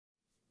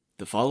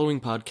The following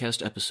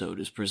podcast episode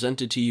is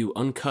presented to you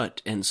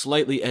uncut and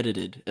slightly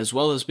edited, as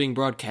well as being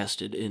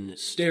broadcasted in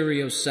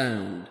stereo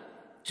sound.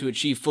 To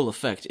achieve full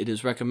effect, it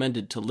is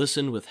recommended to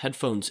listen with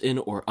headphones in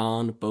or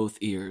on both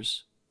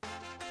ears.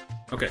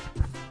 Okay.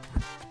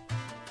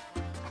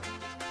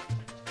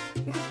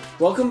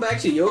 Welcome back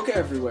to Yoga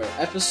Everywhere,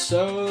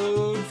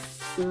 episode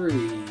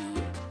 3.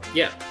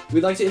 Yeah.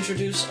 We'd like to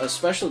introduce a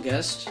special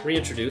guest.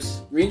 Reintroduce,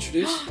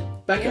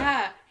 Becca.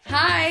 Yeah.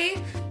 Hi,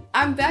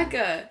 I'm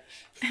Becca.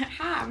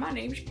 Hi, my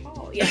name's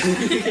Paul. Yeah.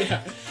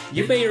 Yeah.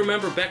 You may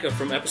remember Becca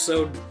from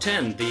episode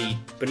 10, the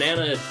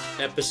banana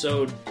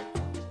episode,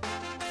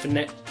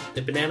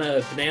 the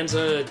banana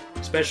bonanza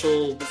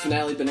special. The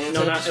finale bonanza.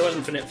 No, episode? it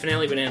wasn't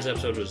finale bonanza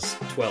episode. Was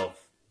 12.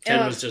 10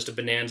 Oh. was just a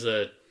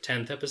bonanza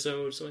 10th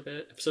episode, something like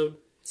that. Episode.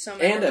 So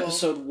And memorable.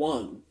 episode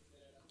 1.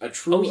 A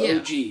true Oh, yeah.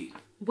 OG.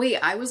 Wait,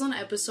 I was on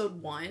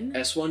episode 1?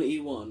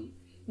 S1E1.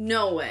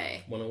 No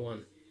way.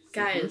 101.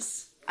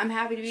 Guys, I'm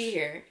happy to be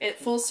here. It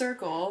full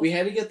circle. We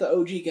had to get the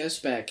OG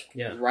guest back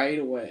right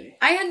away.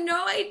 I had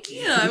no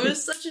idea. I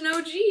was such an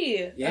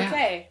OG. Yeah.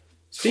 Okay.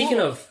 Speaking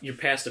Cool. of your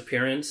past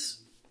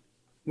appearance,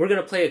 we're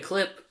going to play a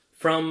clip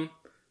from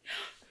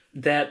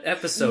that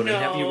episode and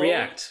have you No.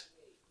 react.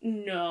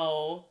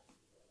 No.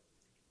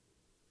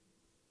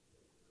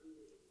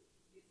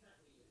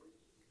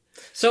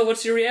 So,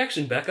 what's your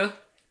reaction, Becca?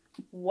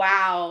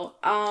 Wow.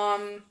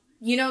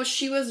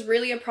 She was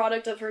really a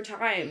product of her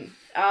time.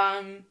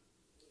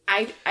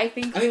 I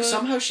think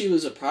somehow she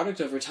was a product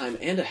of her time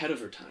and ahead of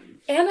her time.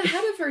 and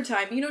ahead of her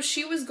time.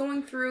 She was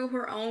going through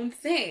her own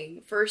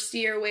thing. First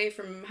year away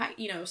from,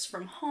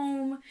 from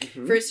home.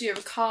 Mm-hmm. First year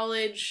of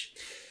college.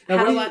 Now,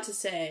 Had what a do you- lot to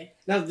say.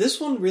 Now, this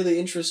one really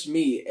interests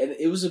me, and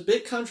it was a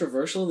bit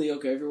controversial in the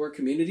Yoga Everywhere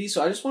community,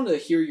 so I just wanted to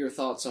hear your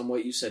thoughts on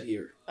what you said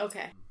here.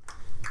 Okay.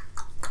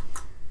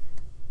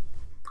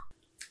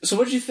 So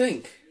what did you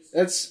think?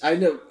 I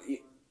know,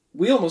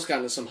 we almost got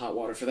into some hot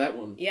water for that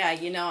one. Yeah,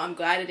 I'm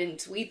glad I didn't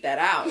tweet that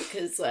out,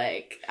 because,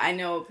 I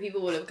know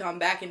people would have gone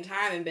back in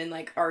time and been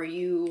like, are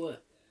you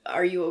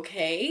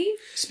okay?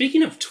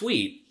 Speaking of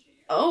tweet,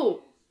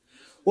 Oh,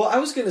 Well, I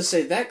was going to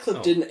say, that clip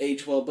Oh. didn't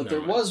age well, but No, there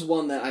right. was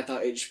one that I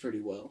thought aged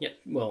pretty well. yeah,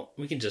 well,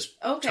 we can just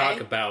Okay. talk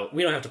about...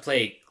 We don't have to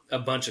play a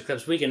bunch of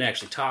clips. We can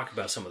actually talk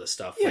about some of the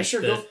stuff. Yeah,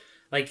 sure, go.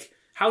 Like,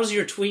 how's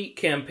your tweet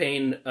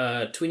campaign,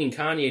 tweeting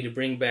Kanye to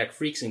bring back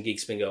Freaks and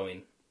Geeks been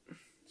going?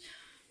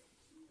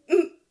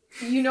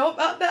 you know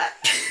about that?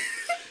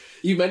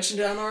 You mentioned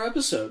it on our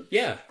episode.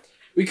 Yeah.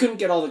 We couldn't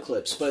get all the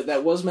clips, but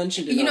that was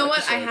mentioned in You know our what?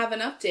 episode. I have an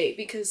update,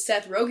 because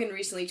Seth Rogen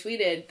recently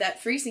tweeted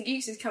that Freaks and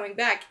Geeks is coming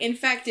back. In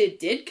fact, it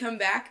did come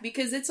back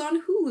because it's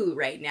on Hulu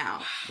right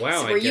now.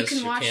 Wow, So I where you guess can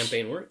your watch-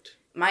 campaign worked.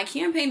 My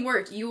campaign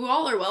worked. You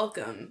all are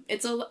welcome.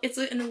 It's a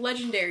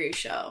legendary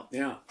show.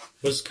 Yeah.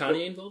 Was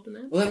Kanye involved in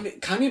that? Well,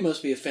 Kanye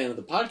must be a fan of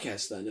the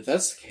podcast then, if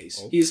that's the case.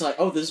 Oh. He's like,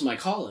 oh, this is my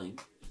calling.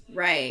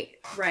 Right.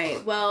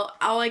 Well,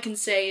 all I can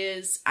say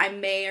is I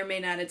may or may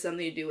not have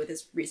something to do with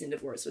his recent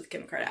divorce with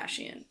Kim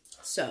Kardashian.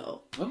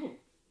 So Oh.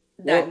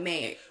 that Well,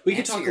 may We could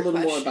answer talk a your little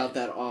more question. about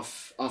that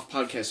off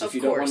podcast if Of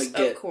you don't want course, to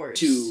get of course.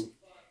 too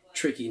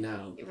tricky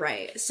now.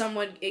 Right.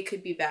 It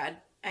could be bad.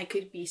 I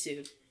could be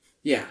sued.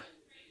 Yeah.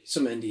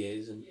 Some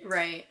NDAs. And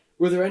Right.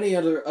 were there any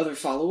other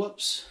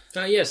follow-ups?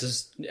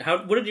 Yes.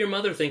 What did your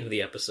mother think of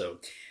the episode?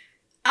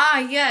 Ah,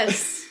 yes.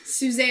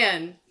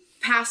 Suzanne.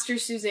 Pastor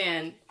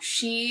Suzanne.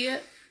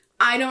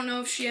 I don't know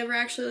if she ever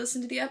actually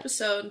listened to the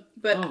episode,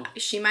 but Oh.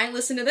 she might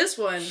listen to this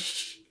one.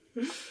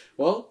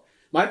 Well,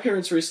 my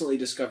parents recently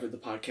discovered the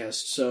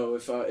podcast, so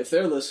if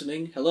they're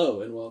listening,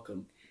 hello and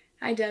welcome.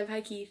 Hi, Deb.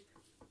 Hi, Keith.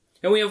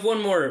 And we have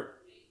one more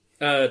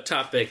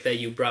topic that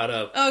you brought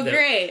up. Oh, that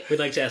great. We'd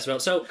like to ask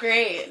about. So,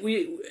 Great.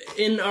 we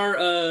in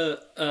our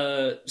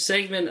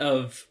segment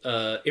of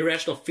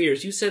irrational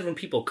fears, you said when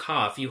people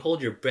cough, you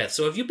hold your breath.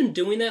 So, have you been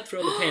doing that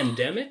throughout the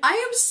pandemic? I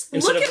am.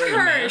 Instead Look of at wearing a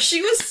her. mask?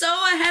 She was so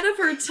ahead of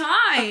her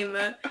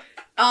time.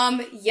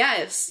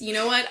 Yes. You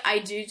know what? I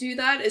do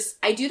that.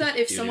 I do that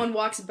if Do someone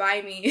walks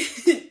by me.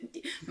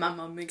 My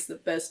mom makes the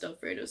best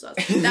Alfredo sauce.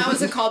 That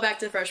was a callback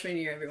to freshman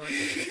year, everyone.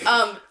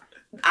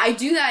 I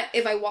do that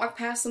if I walk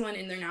past someone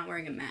and they're not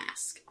wearing a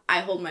mask.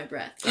 I hold my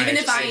breath, even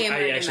if I am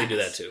wearing I actually a do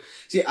mask. that too.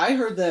 See, I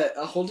heard that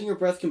holding your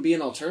breath can be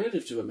an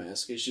alternative to a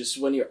mask. It's just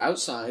when you're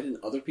outside and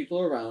other people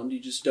are around, you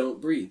just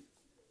don't breathe.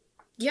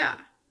 Yeah.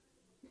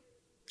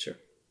 Sure.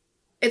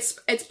 It's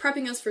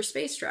prepping us for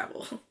space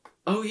travel.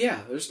 Oh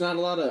yeah, there's not a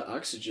lot of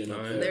oxygen up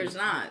No, there. There's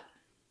not.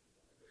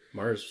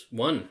 Mars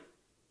 1,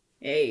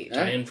 Hey.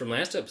 Yeah. tie-in from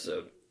last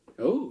episode,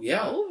 Oh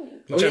yeah, Oh.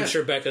 which Oh, I'm yeah.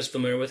 sure Becca's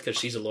familiar with because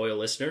she's a loyal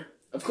listener.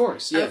 Of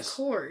course, yes. Of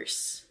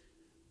course.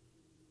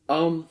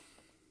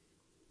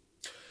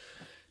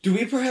 Do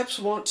we perhaps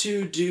want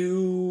to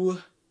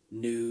do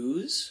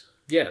news?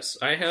 Yes,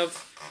 I have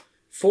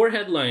 4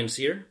 headlines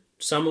here,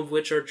 some of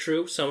which are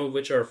true, some of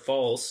which are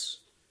false.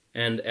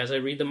 And as I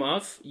read them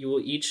off, you will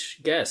each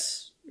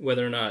guess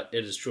whether or not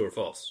it is true or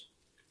false.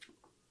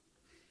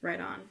 Right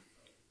on.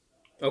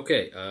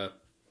 Okay,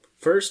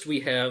 first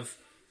we have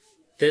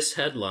this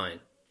headline.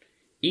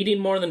 Eating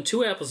more than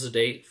 2 apples a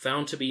day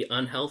found to be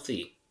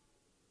unhealthy.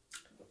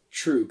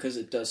 true because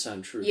it does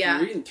sound true. Yeah.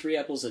 If you're eating 3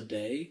 apples a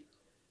day,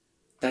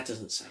 that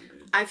doesn't sound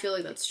good. I feel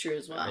like that's true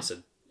as well. I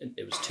said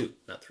it was 2,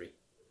 not 3.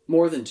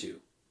 More than 2.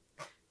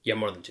 Yeah,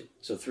 more than 2.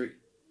 So 3.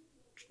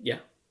 Yeah.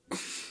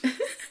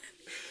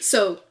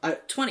 So,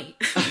 20.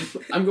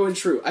 I'm going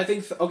true. I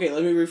think... okay,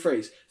 let me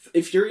rephrase.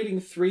 If you're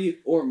eating 3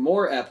 or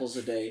more apples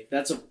a day,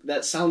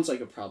 that sounds like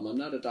a problem. I'm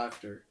not a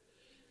doctor.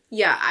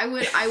 Yeah, I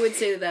would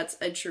say that that's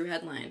a true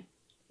headline.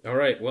 All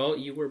right. Well,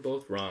 you were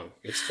both wrong.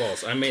 It's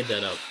false. I made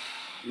that up.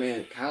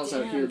 Man, Kyle's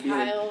out Damn, here being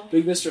Kyle.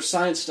 big Mr.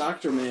 Science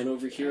Doctor Man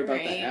over here about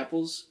the Alright.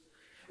 apples.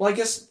 Well, I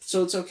guess...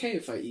 so it's okay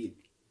if I eat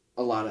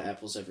a lot of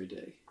apples every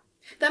day.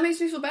 That makes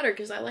me feel better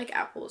because I like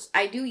apples.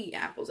 I do eat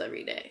apples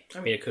every day.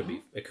 I mean,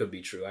 it could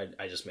be true.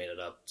 I just made it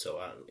up.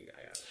 So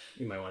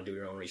you might want to do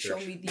your own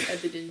research. Show me the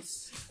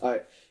evidence.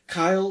 Alright,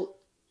 Kyle,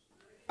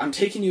 I'm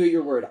taking you at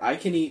your word. I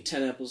can eat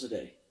 10 apples a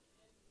day.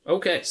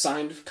 Okay.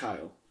 Signed,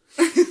 Kyle.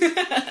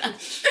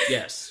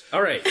 Yes.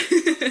 All right.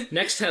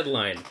 Next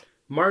headline.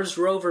 Mars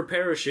rover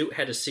parachute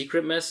had a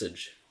secret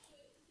message.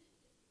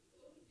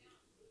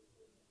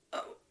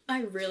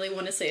 I really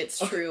want to say it's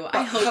true.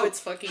 I hope it's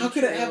fucking true. How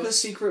could it have a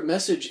secret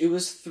message? It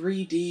was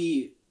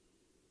 3D...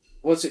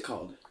 what's it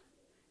called?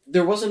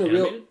 There wasn't a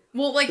Animated? real...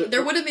 Well, like,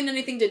 there would have been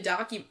anything to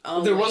document...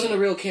 Oh, there wait. wasn't a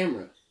real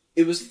camera.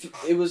 It was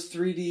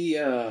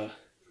 3D...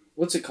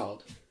 what's it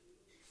called?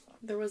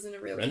 There wasn't a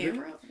real Rendered?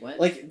 camera? What?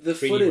 Like, the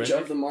 3D footage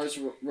rendered? of the Mars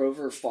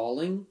rover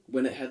falling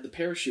when it had the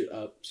parachute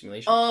up.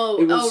 Simulation?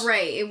 Oh, It was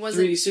right. It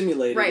wasn't... 3D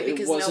simulated. right, It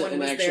because no wasn't one an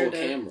was actual there to-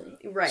 camera.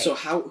 Right. So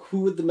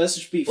who would the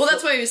message be? Well,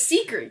 that's why it was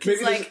secret, because,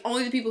 Maybe there's- like,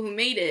 only the people who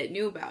made it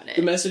knew about it.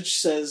 The message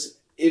says,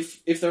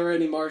 if there are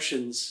any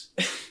Martians,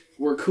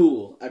 we're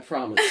cool, I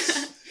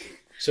promise.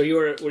 So you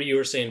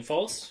were saying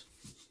false?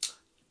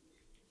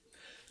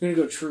 I'm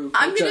gonna go true.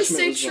 I'm My gonna judgment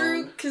say was true,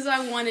 wrong. because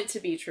I want it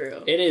to be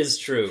true. It is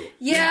true.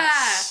 Yeah!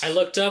 I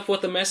looked up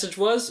what the message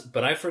was,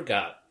 but I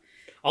forgot.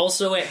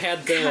 Also, it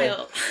had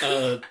Kyle.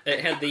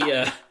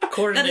 the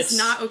coordinates. That is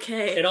not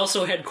okay. It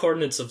also had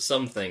coordinates of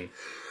something.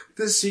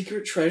 The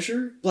secret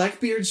treasure?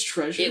 Blackbeard's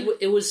treasure?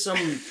 It was some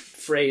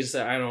phrase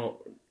that I don't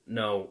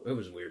know. It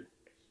was weird.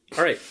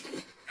 All right.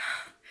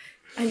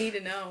 I need to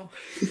know.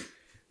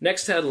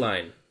 Next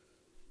headline.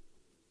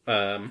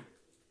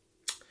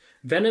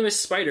 Venomous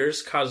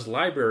spiders caused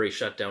library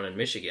shutdown in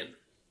Michigan.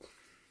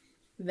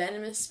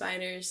 Venomous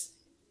spiders.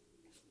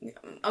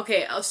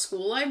 Okay, a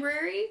school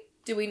library?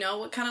 Do we know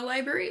what kind of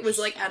library? It was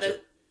like at a...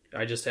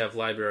 I just have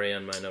library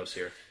on my notes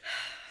here.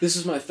 This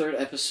is my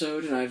 3rd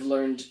episode, and I've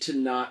learned to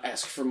not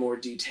ask for more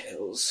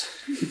details.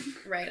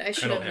 Right, I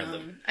should don't have have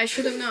known. them. I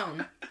should have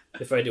known.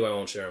 If I do, I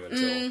won't share them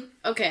until...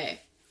 Okay.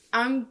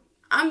 I'm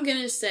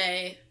gonna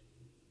say...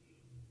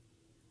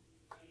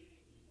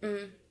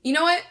 You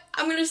know what?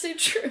 I'm gonna say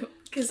true.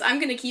 Because I'm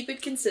gonna keep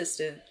it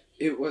consistent.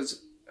 It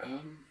was,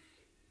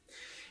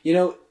 you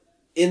know,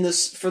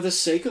 for the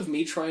sake of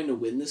me trying to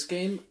win this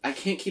game, I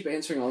can't keep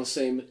answering all the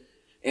same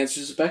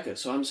answers as Becca,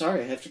 so I'm sorry,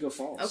 I have to go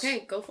false.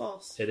 Okay, go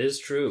false. It is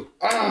true.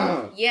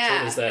 Ah!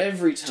 Yeah. So is that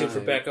Every 2 for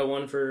time. Becca,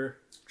 1 for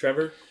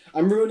Trevor?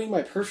 I'm ruining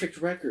my perfect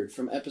record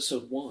from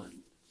episode 1.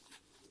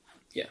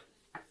 Yeah.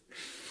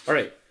 All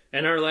right.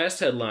 And our last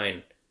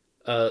headline.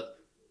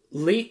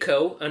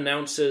 Leico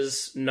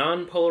announces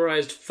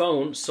non-polarized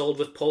phone sold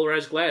with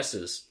polarized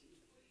glasses.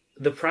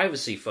 The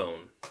privacy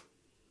phone.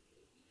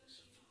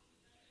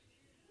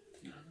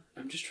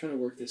 I'm just trying to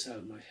work this out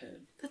in my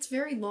head. That's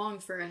very long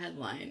for a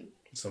headline.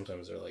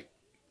 Sometimes they're like,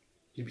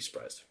 you'd be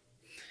surprised.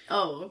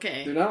 Oh,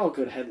 okay. They're not all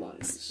good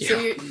headlines. So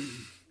you're...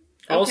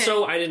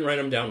 Also, I didn't write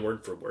them down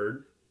word for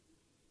word.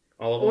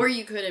 All of them. Or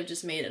you could have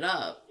just made it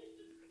up.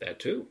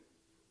 That too.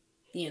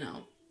 You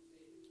know.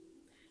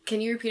 Can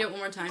you repeat it one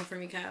more time for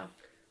me, Kyle?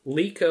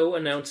 Leico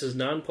announces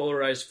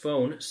non-polarized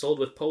phone sold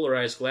with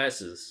polarized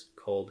glasses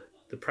called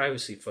the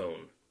privacy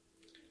phone.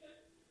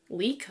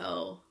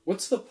 Leico?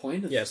 What's the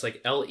point of Yeah, it's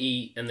like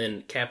L-E and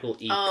then capital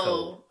E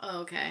Oh,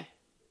 okay.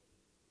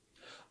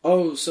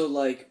 Oh, so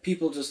like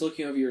people just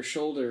looking over your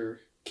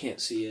shoulder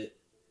can't see it.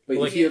 But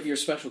Like- if you have your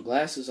special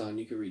glasses on,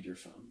 you can read your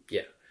phone.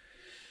 Yeah.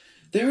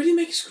 They already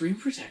make screen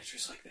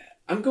protectors like that.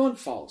 I'm going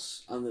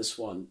false on this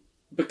one.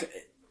 Because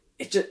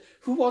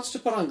who wants to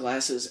put on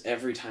glasses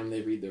every time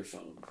they read their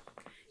phone?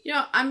 You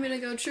know, I'm gonna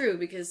go true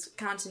because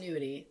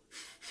continuity.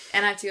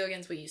 And I have to go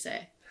against what you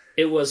say.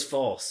 It was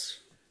false.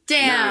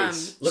 Damn!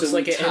 Nice. Looks So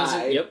like we it ends.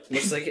 tied.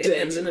 Looks like it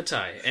ends in a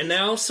tie. And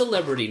now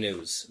celebrity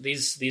news.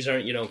 These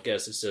aren't, you don't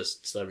guess. It's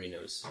just celebrity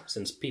news,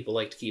 since people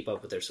like to keep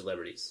up with their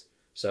celebrities.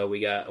 So we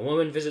got a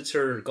woman visits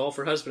her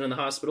golfer husband in the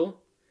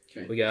hospital.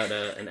 Okay. We got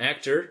an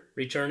actor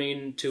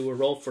returning to a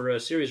role for a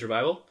series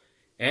revival,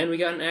 and we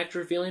got an actor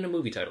revealing a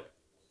movie title.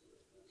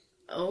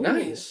 Oh.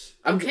 Nice.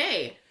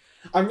 Okay.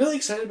 I'm really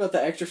excited about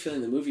the actor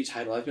feeling the movie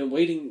title. I've been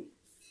waiting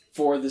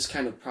for this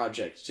kind of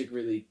project to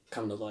really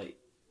come to light.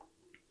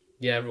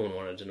 Yeah, everyone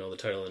wanted to know the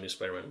title of the new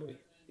Spider-Man movie.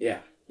 Yeah.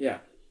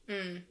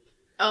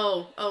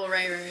 Oh,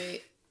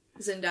 right.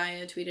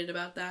 Zendaya tweeted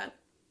about that.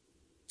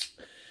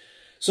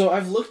 So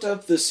I've looked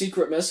up the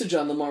secret message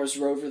on the Mars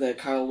rover that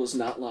Kyle was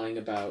not lying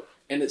about,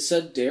 And it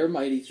said dare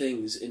mighty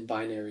things in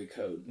binary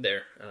code.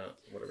 There,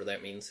 whatever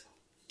that means.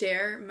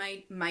 Dare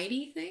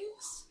mighty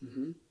things?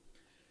 Mm-hmm.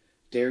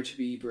 Dare to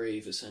be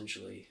brave,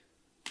 essentially.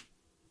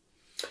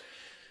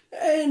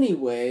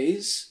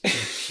 Anyways.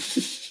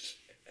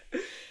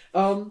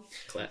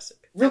 Classic.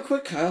 Real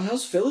quick, Kyle,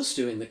 how's Phyllis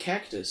doing? The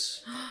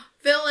cactus.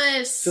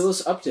 Phyllis!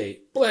 Phyllis update.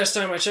 Last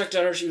time I checked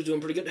on her, she was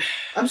doing pretty good.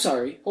 I'm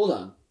sorry. Hold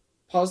on.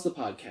 Pause the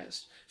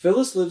podcast.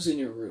 Phyllis lives in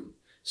your room.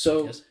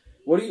 So, Yes.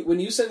 when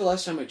you say the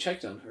last time I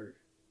checked on her,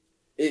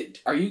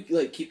 are you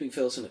like keeping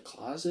Phyllis in a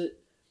closet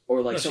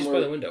or like No, somewhere?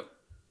 she's by the window.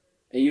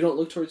 And you don't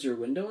look towards your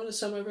window on a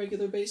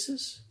semi-regular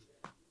basis?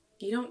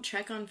 You don't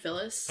check on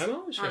Phyllis? I'm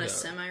always on checking a on her.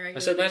 semi-regular I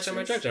said last basis? time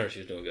I checked on her, she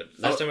was doing good.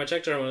 Last time I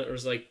checked on her, it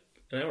was like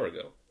an hour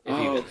ago. If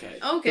even. Okay.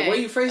 Okay. The way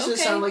you phrased it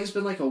Okay. sounded like it's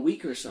been like a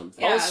week or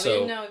something. Yeah, Also- we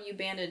didn't know if you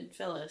banded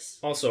Phyllis.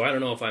 Also, I don't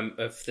know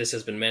if this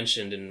has been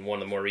mentioned in one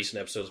of the more recent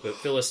episodes, but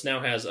Phyllis now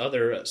has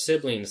other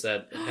siblings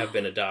that have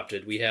been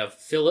adopted. We have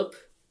Philip,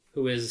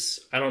 who is,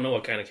 I don't know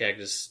what kind of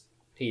cactus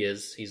he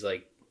is. He's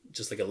like,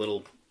 just like a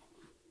little,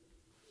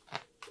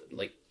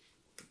 like,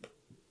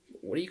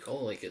 what do you call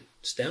it? Like a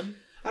stem?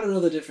 I don't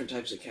know the different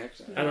types of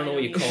cacti. I don't know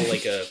what you call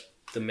like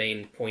the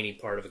main pointy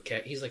part of a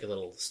cat. He's like a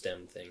little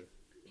stem thing.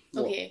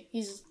 Okay,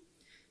 he's a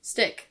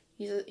stick.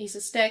 He's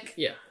a stick.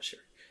 Yeah, sure.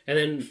 And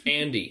then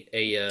Andy,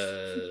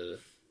 a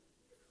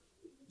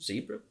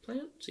zebra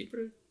plant?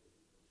 Zebra?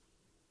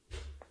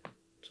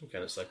 Some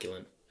kind of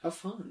succulent. How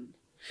fun.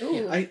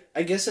 Ooh.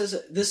 I guess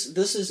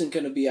this isn't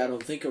going to be, I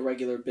don't think, a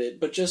regular bit,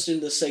 but just in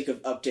the sake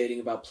of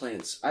updating about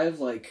plants, I have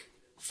like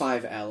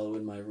 5 aloe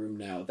in my room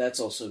now. That's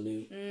also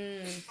new.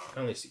 I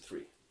only see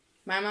 3.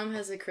 My mom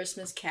has a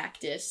Christmas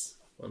cactus.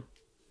 1,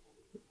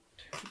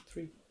 2,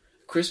 3.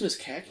 Christmas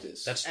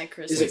cactus. That's At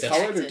Christmas Is it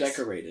colored or cactus.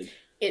 decorated?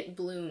 It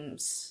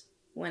blooms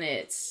when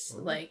it's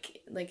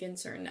like in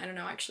certain, I don't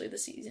know actually the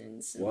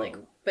seasons and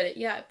Whoa. but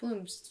it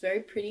blooms. It's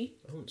very pretty.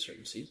 in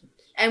certain seasons.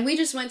 And we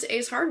just went to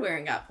Ace Hardware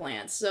and got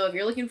plants. So if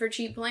you're looking for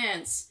cheap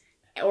plants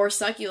or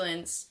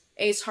succulents,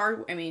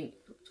 whatever.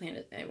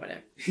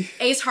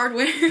 Ace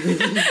Hardware.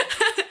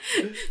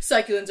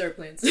 Succulents are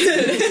plants.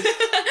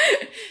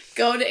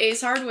 Go to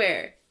Ace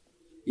Hardware.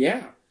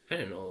 Yeah. I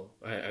didn't know.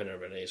 I've never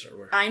been to Ace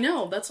Hardware. I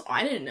know.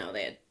 I didn't know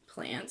they had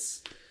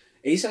plants.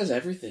 Ace has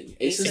everything.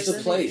 Ace Ace is has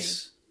the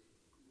place.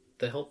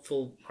 The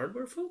helpful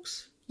hardware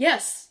folks?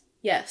 Yes.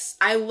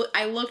 I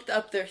looked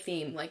up their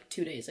theme like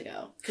 2 days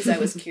ago because I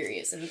was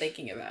curious and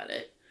thinking about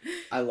it.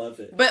 I love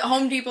it. But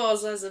Home Depot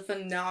also has a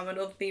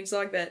phenomenal theme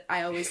song that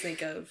I always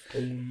think of.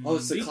 Oh,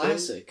 it's the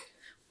classic.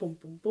 Boom,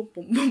 boom, boom,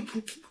 boom, boom,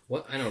 boom.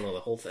 What? I don't know the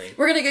whole thing.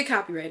 We're gonna get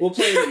copyrighted. We'll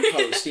play it in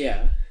post,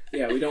 yeah.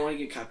 Yeah, we don't want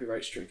to get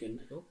copyright stricken.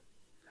 Nope.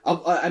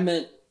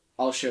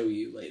 I'll show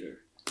you later,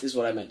 is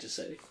what I meant to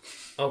say.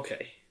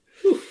 Okay.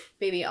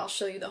 Baby, I'll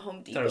show you the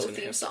Home Thought I was Depot gonna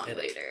theme have to song edit.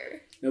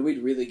 later. No,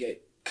 we'd really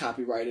get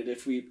copyrighted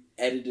if we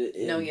edited it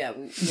in. No, yeah.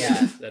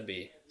 That'd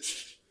be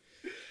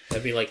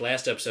like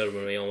last episode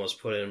when we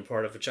almost put in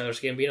part of a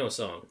Childish Gambino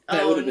song.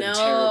 That Oh, would have been no.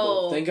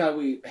 terrible. Thank God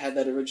we had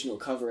that original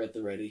cover at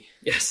the ready.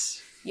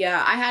 Yes.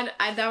 Yeah,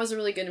 that was a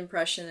really good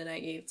impression that I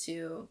gave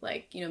to,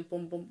 like, boom,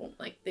 boom, boom.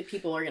 Like, the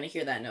people are gonna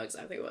hear that and know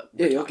exactly what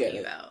we're You'll talking get it.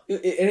 about.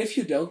 And if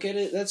you don't get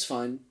it, that's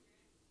fine.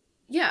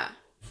 Yeah.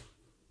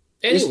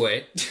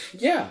 Anyway,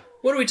 Yeah.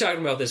 what are we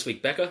talking about this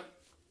week, Becca?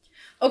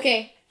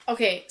 Okay,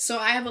 so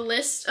I have a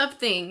list of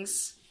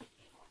things.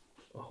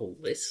 A whole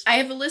list? I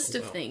have a list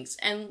of wow. things,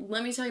 and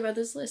let me tell you about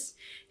this list.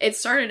 It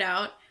started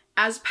out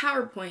as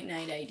PowerPoint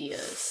night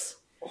ideas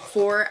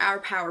for our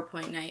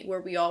PowerPoint night, where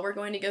we all were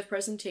going to give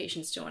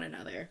presentations to one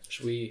another.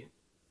 Do we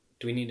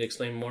need to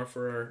explain more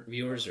for our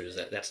viewers, or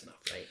that's enough,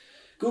 right?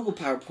 Google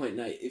PowerPoint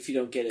night if you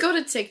don't get it. Go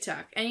to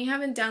TikTok, and you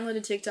haven't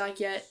downloaded TikTok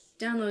yet,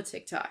 download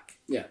TikTok.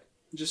 Yeah.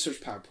 Just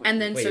search PowerPoint.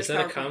 And then Wait, search is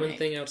that a PowerPoint common night.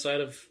 thing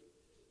outside of...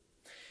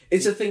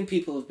 It's a thing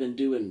people have been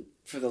doing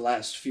for the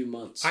last few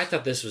months. I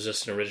thought this was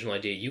just an original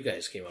idea you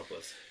guys came up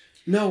with.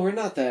 No, we're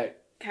not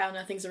that How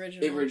nothing's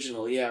original.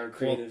 original, yeah, or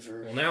creative.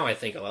 Well, now I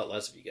think a lot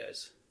less of you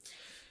guys.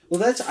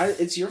 Well,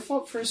 it's your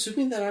fault for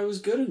assuming that I was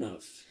good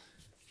enough.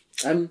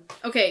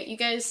 Okay, you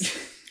guys,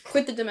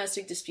 quit the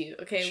domestic dispute.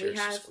 Okay, Sure,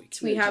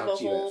 we have a Talk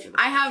to you whole. after the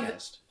I have.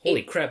 podcast.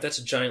 Holy crap, that's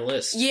a giant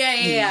list.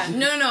 Yeah.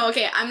 No.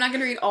 Okay, I'm not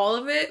gonna read all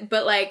of it,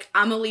 but like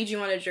I'm gonna lead you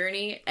on a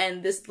journey,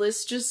 and this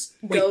list just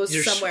goes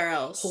you're somewhere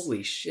else.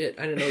 Holy shit,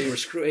 I didn't know you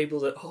were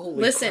able to...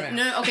 Holy Listen, crap.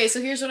 no. Okay,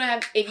 so here's what I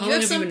have. If How you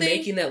long have have you been something,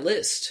 making that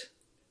list?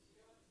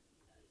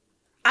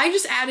 I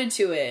just added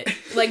to it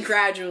like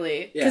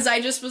gradually because Yeah.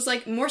 I just was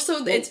like more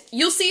so.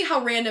 You'll see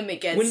how random it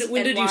gets. When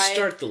and did you why.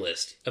 start the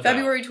list? About?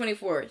 February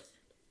 24th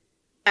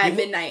at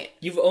midnight.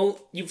 You've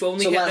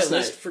only So had last that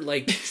list night. for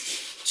like...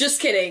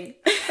 Just kidding.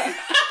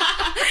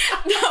 That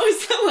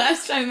was the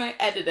last time I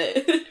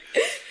edited.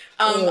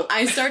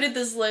 I started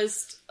this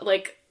list,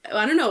 like,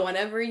 I don't know,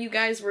 whenever you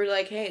guys were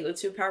like, hey,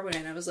 let's do a PowerPoint,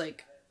 and I was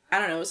like, I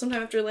don't know,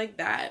 sometime after like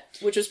that,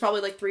 which was probably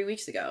like 3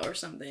 weeks ago or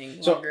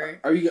something So, longer.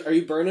 are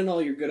you burning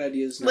all your good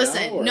ideas now?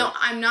 Listen, or? no,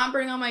 I'm not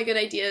burning all my good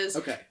ideas.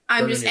 Okay.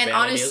 I'm Burning just, your and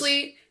bad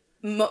honestly,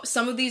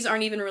 some of these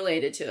aren't even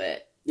related to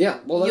it. Yeah,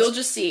 well, You'll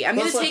just see. I'm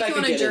going to take you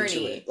on a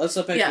journey. Let's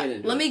let Becca get into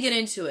it. Let me get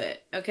into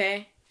it,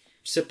 okay?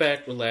 Sit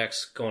back,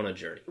 relax, go on a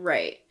journey.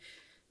 Right.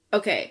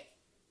 Okay.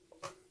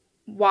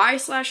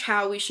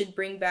 Why/how we should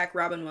bring back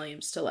Robin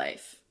Williams to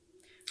life.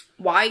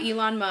 Why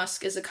Elon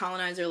Musk is a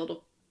colonizer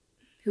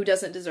who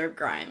doesn't deserve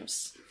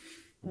Grimes.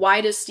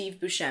 Why does Steve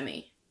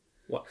Buscemi?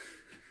 What?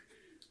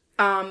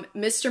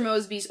 Mr.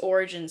 Mosby's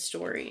origin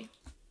story.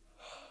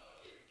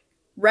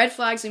 Red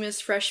flags we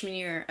missed freshman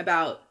year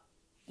about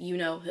you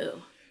know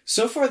who.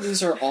 So far,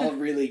 these are all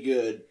really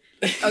good.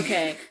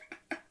 Okay.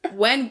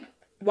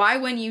 Why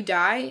when you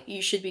die,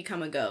 you should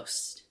become a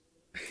ghost.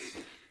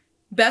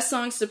 Best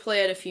songs to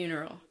play at a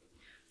funeral.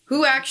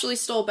 Who actually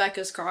stole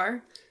Becca's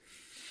car?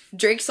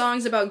 Drake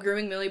songs about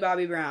grooming Millie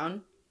Bobby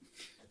Brown.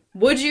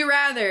 Would you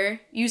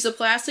rather use a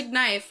plastic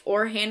knife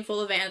or a handful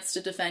of ants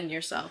to defend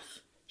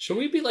yourself? Should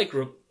we be like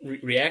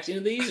reacting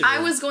to these? Or? I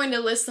was going to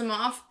list them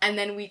off and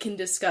then we can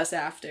discuss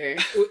after.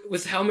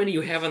 With how many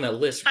you have on that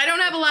list? I don't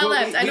have a lot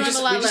left. I don't have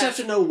a lot left. We just have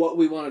to know what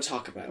we want to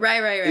talk about.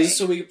 Right. This is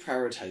so we can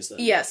prioritize them.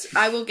 Yes,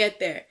 I will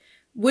get there.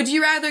 Would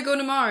you rather go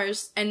to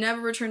Mars and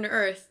never return to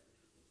Earth,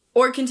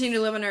 or continue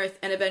to live on Earth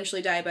and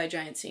eventually die by a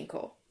giant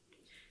sinkhole?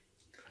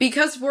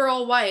 Because we're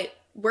all white,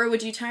 where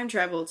would you time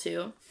travel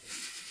to?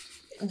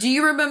 Do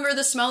you remember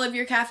the smell of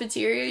your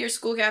cafeteria, your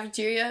school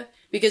cafeteria?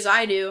 Because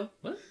I do.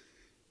 What?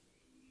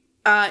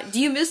 Do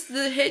you miss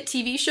the hit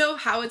TV show,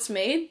 How It's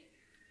Made?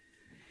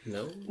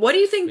 No. What do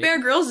you think Bear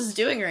Grylls is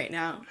doing right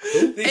now?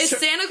 Is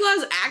Santa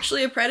Claus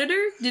actually a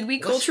predator? Did we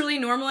culturally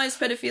normalize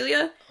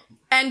pedophilia?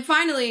 And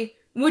finally,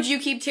 would you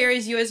keep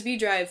Terry's USB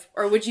drive,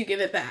 or would you give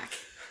it back?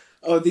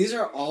 Oh, these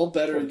are all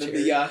better than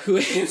the Yahoo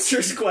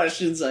Answers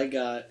questions I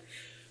got.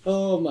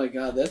 Oh my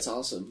god, that's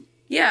awesome.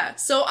 Yeah,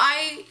 so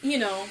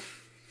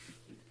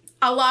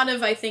a lot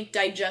of, I think,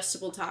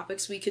 digestible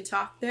topics we could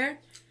talk there.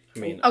 I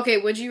mean... Okay,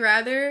 would you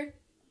rather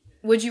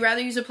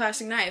use a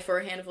plastic knife or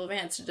a handful of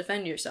ants to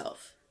defend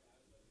yourself?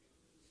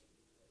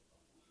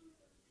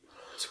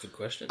 That's a good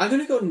question. I'm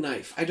gonna go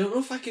knife. I don't know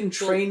if I can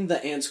train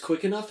the ants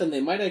quick enough, and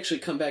they might actually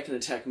come back and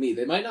attack me.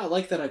 They might not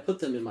like that I put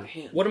them in my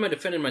hand. What am I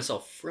defending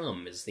myself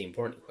from is the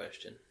important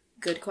question.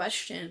 Good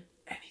question.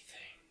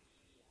 Anything.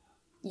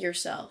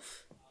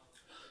 Yourself.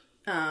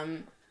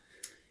 How'd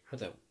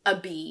that... A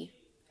bee.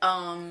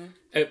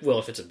 Well,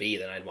 if it's a bee,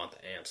 then I'd want the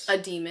ants. A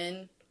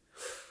demon.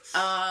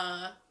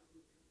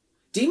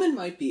 Demon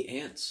might be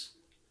ants.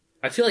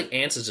 I feel like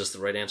ants is just the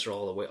right answer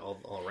all the way,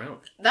 all around.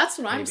 That's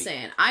what I'm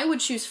saying. I would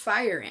choose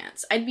fire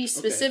ants. I'd be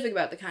specific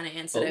about the kind of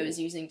ants that I was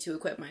using to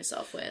equip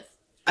myself with.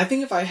 I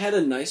think if I had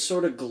a nice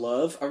sort of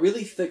glove, a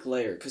really thick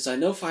layer, because I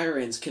know fire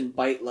ants can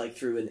bite like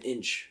through an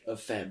inch of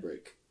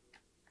fabric.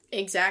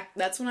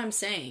 That's what I'm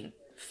saying.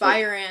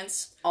 Fire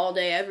ants all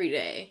day, every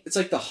day. It's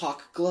like the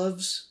hawk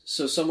gloves,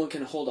 so someone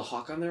can hold a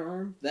hawk on their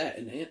arm. That,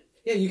 an ant.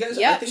 Yeah, you guys,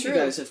 I think you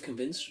guys have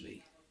convinced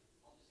me.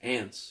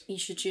 Ants. You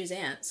should choose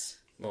ants.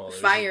 Well, there's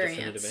fire a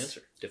definitive ants.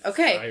 answer.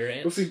 Okay. Fire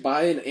ants. What if we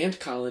buy an ant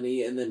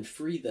colony and then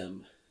free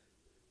them?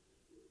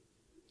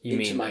 You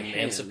into mean my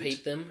emancipate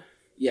hand? them?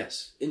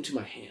 Yes, into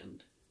my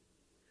hand.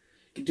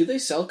 Do they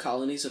sell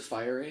colonies of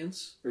fire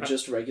ants? Or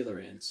just regular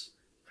ants?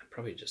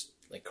 Probably just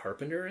like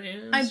carpenter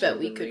ants. I bet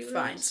we could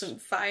find some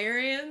fire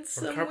ants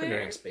somewhere. Carpenter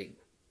ants big.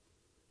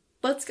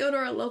 Let's go to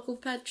our local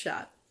pet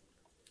shop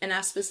and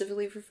ask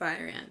specifically for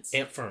fire ants.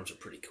 Ant farms are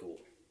pretty cool.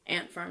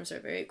 Ant farms are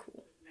very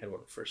cool. I had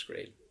one in first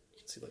grade. You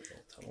can see like little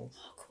tunnels.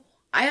 Oh, cool.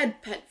 I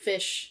had pet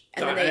fish.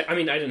 And I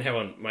mean, I didn't have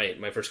one.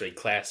 My first grade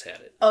class had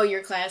it. Oh,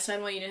 your class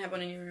had one? You didn't have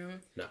one in your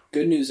room? No.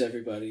 Good news,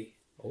 everybody.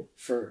 Oh.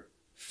 For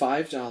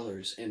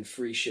 $5 and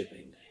free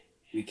shipping,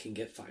 we can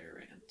get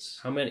fire ants.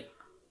 How many?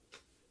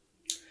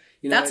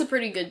 That's a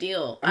pretty good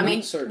deal. I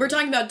mean, we're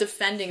talking about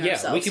defending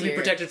ourselves. Yeah, we can be here.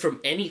 protected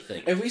from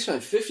anything. If we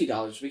spend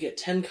 $50, we get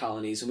 10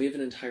 colonies, and we have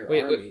an entire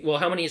army. Wait, well,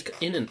 how many is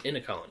in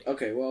a colony?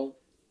 Okay, well...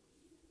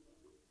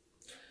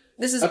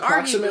 This is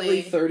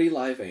approximately arguably... 30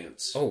 live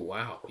ants. Oh,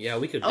 wow. Yeah,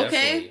 we could definitely...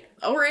 Okay,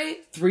 alright.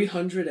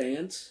 300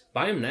 ants?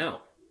 Buy them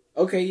now.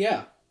 Okay,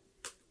 yeah.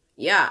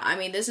 Yeah, I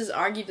mean, this is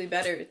arguably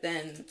better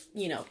than,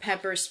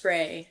 pepper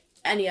spray,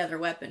 any other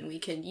weapon we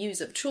could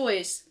use of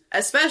choice,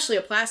 especially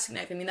a plastic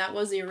knife. I mean, that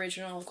was the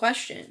original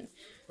question.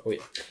 Oh, yeah.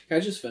 Can I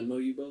just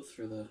Venmo you both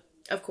for the...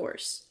 Of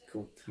course.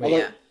 Cool. Wait,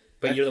 yeah.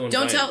 But you're the one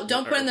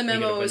Don't put in the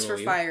memo it was for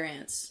fire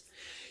ants.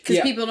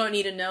 Because people don't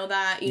need to know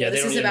that.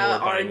 This is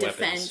about our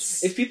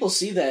defense. If people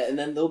see that and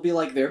then they'll be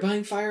like, they're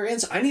buying fire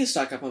ants, I need to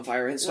stock up on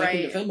fire ants so I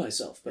can defend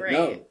myself. But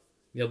no.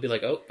 You'll be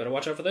like, oh, better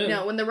watch out for them.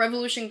 No, when the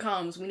revolution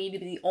comes, we need to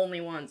be the only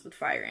ones with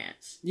fire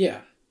ants. Yeah.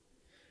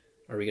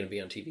 Are we going to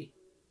be on TV?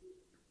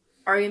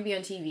 Are we going to be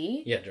on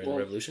TV? Yeah, during the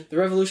revolution? The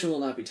revolution will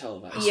not be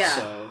televised. Yeah.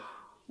 So,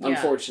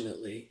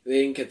 unfortunately,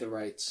 they didn't get the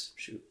rights.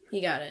 Shoot.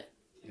 You got it.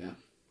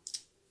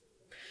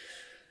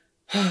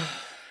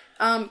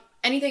 Yeah.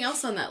 Anything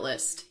else on that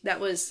list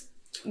that was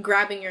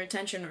grabbing your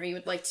attention or you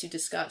would like to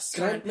discuss?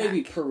 Can I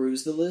maybe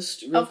peruse the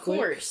list real quick? Of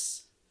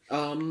course.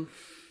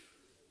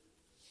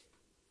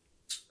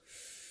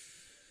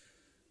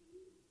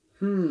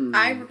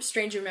 I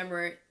strangely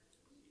remember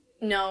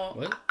No,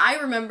 What? I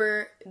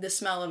remember the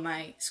smell of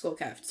my school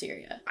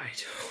cafeteria. I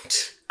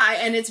don't.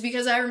 And it's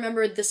because I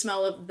remember the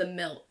smell of the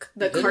milk,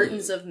 the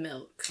cartons of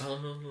milk.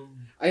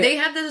 They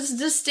had this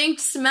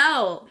distinct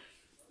smell.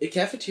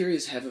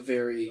 Cafeterias have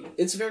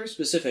it's very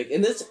specific,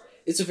 and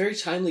it's a very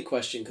timely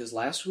question, because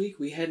last week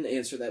we had an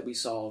answer that we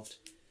solved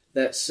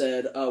that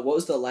said, what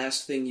was the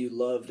last thing you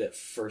loved at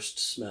first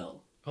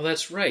smell? Oh,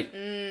 that's right.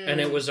 And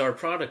it was our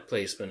product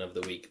placement of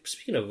the week.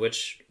 Speaking of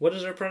which, what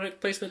is our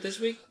product placement this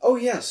week? Oh,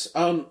 yes.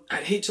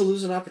 I'd hate to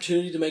lose an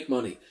opportunity to make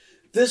money.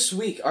 This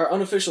week, our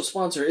unofficial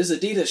sponsor is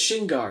Adidas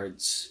Shin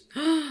Guards.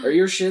 Are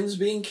your shins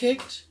being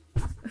kicked?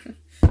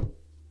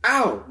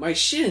 Ow! My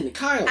shin!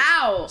 Kyle!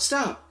 Ow!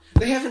 Stop!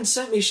 They haven't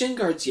sent me shin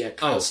guards yet.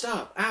 Kyle,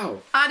 stop!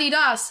 Ow!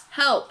 Adidas,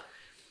 help!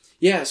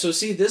 Yeah, so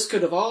see, this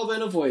could have all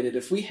been avoided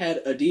if we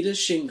had Adidas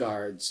Shin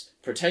Guards.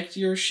 Protect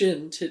your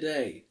shin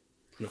today.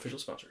 Unofficial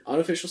sponsor.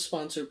 Unofficial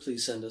sponsor,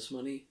 please send us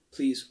money.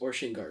 Please, or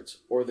shin guards.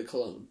 Or the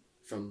cologne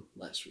from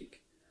last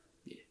week.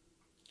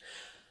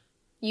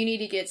 You need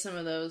to get some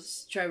of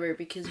those, Trevor,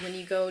 because when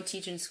you go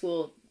teach in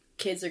school,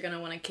 kids are going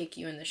to want to kick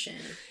you in the shin.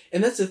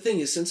 And that's the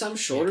thing, is since I'm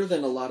shorter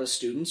than a lot of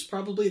students,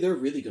 probably, they're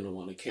really going to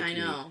want to kick me. I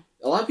know.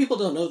 A lot of people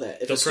don't know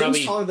that. If a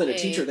student's taller than a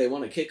teacher, they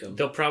want to kick them.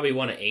 They'll probably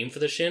want to aim for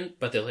the shin,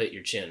 but they'll hit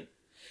your chin.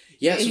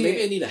 Yeah, so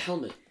maybe I need a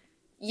helmet.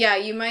 Yeah,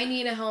 you might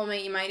need a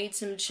helmet, you might need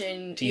some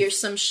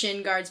some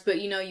shin guards, but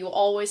you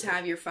always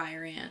have your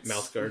fire ants.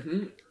 Mouth guard.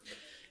 Mm-hmm.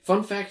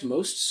 Fun fact,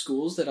 most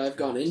schools that I've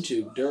gone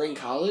into during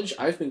college,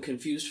 I've been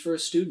confused for a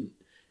student.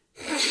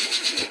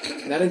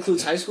 That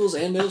includes high schools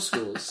and middle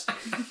schools.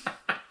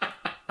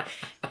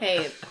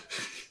 Hey.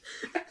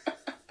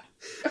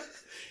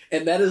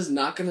 And that is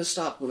not going to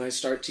stop when I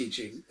start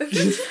teaching.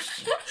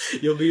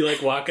 You'll be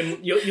like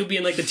walking, you'll be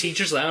in like the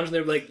teacher's lounge and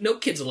they're like, no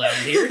kids allowed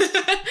in here.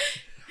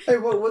 Hey,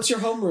 what's your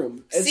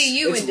homeroom? See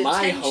you in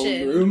my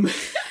detention.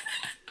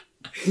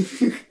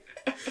 homeroom.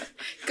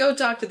 Go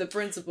talk to the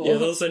principal. Yeah,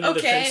 they'll send you the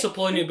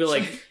principal and you'll be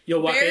like,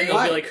 you'll walk in and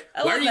they'll be like,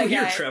 why are you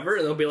here, Trevor?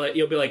 And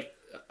you'll be like,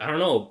 I don't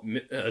know,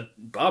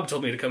 Bob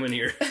told me to come in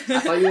here. I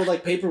thought you had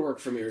like paperwork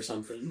for me or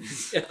something.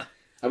 Yeah.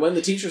 I went in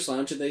the teacher's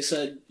lounge and they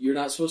said, you're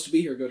not supposed to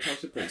be here, go talk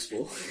to the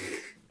principal.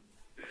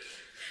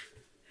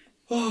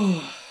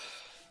 Oh,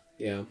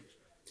 yeah.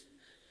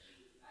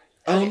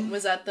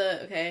 Was that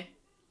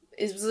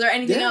was there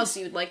anything else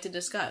you would like to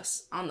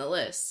discuss on the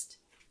list?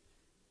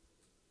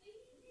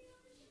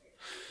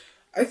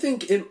 I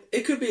think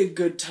it could be a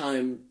good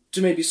time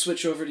to maybe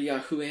switch over to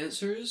Yahoo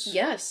Answers.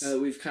 Yes.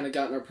 We've kind of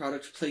gotten our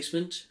product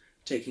placement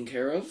taken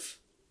care of.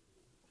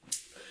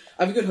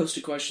 I have a good host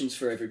of questions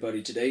for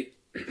everybody today.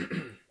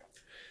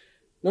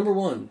 Number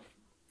 1.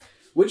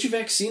 Which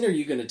vaccine are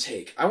you going to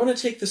take? I want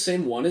to take the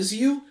same one as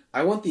you.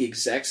 I want the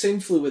exact same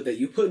fluid that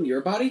you put in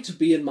your body to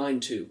be in mine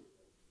too.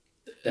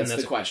 That's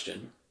the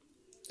question.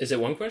 Is it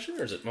one question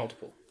or is it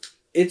multiple?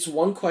 It's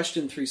 1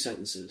 question, 3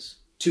 sentences.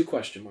 2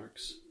 question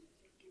marks.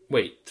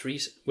 Wait, 3...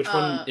 Which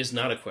one is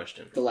not a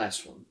question? The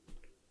last one.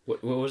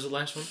 What was the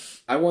last one?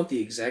 I want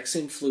the exact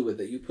same fluid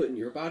that you put in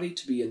your body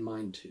to be in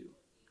mine too.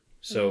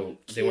 So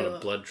they want a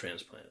blood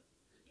transplant.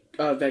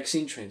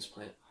 Vaccine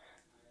transplant.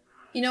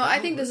 I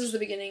think this is the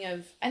beginning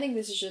of... I think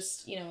this is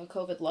just, a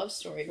COVID love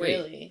story,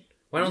 really.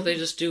 Why don't they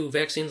just do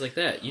vaccines like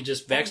that? You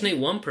just vaccinate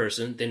one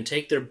person, then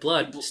take their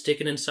blood,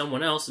 stick it in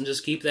someone else, and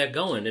just keep that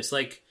going. It's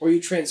like... Or you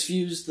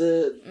transfuse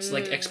the... It's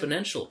like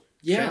exponential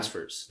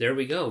transfers. There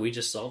we go. We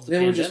just solved the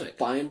then pandemic. We're just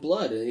buying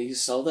blood, and you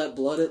sell that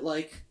blood at,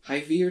 like,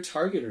 Hy-Vee or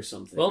Target or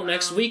something. Well,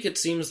 next week it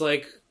seems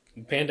like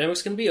the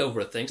pandemic's going to be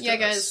over, thanks to us. Yeah,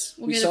 guys,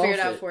 we'll get it figured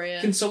out for you.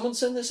 Can someone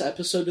send this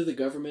episode to the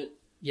government?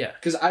 Yeah.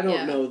 Because I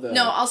don't know the...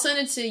 No, I'll send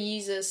it to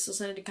Yeezus, I'll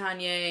send it to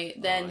Kanye,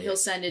 then he'll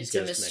send it to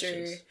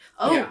Mr...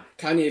 Oh! Yeah,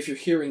 Kanye, if you're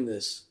hearing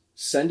this,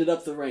 send it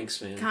up the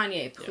ranks, man.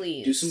 Kanye,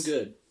 please. Do some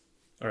good.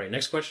 Alright,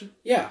 next question?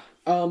 Yeah.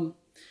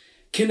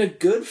 Can a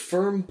good,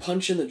 firm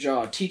punch in the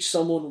jaw teach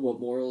someone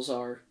what morals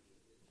are?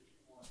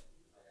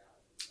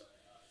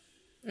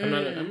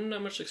 I'm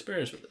not much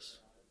experience with this.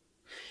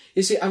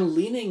 You see, I'm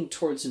leaning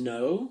towards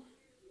no,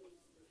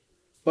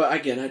 but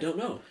again, I don't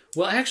know.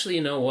 Well, actually,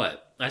 you know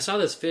what? I saw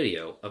this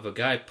video of a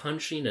guy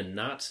punching a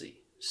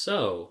Nazi.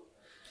 So,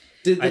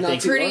 did the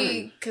Nazi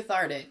pretty learn?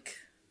 Cathartic.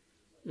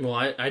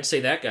 Well, I'd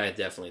say that guy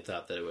definitely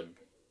thought that it would.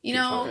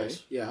 Okay,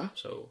 yeah.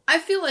 So I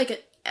feel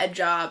like a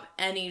job,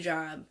 any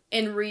job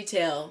in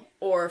retail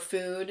or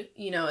food,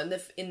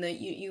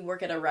 you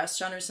work at a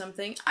restaurant or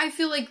something. I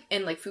feel like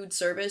in like food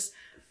service,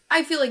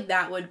 I feel like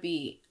that would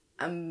be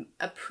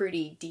a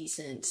pretty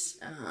decent.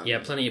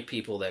 Plenty of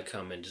people that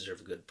come and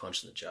deserve a good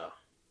punch in the jaw.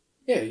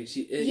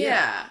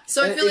 Yeah.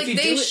 So I feel like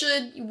they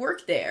should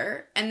work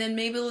there, and then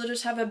maybe they'll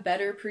just have a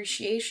better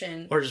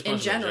appreciation or just in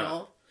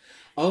general.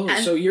 Oh,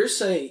 so you're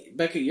saying,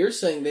 Becca,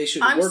 they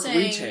should work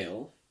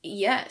retail.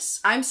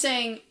 Yes. I'm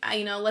saying,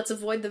 let's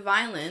avoid the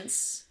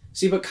violence.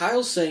 See, but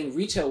Kyle's saying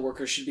retail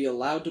workers should be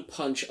allowed to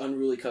punch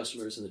unruly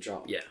customers in the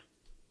jaw. Yeah.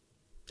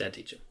 That'd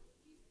teach him.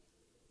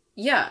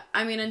 Yeah,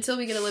 I mean, until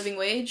we get a living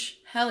wage,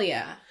 hell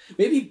yeah.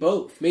 Maybe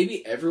both.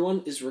 Maybe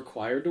everyone is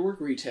required to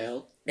work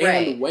retail,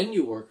 Right. and when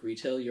you work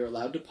retail, you're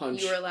allowed to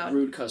punch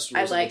rude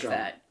customers. I like in the job.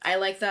 that. I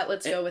like that.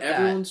 Let's go with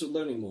that. Everyone's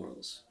learning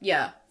morals.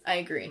 Yeah, I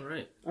agree.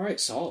 All right,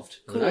 solved.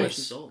 Cool. Nice.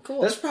 Solved.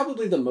 Cool. That's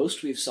probably the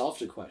most we've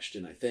solved a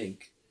question, I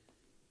think.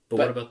 But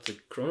what about the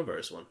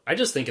coronavirus one? I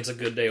just think it's a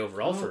good day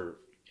overall for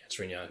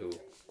answering Yahoo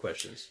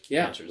questions.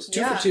 Yeah, Answers.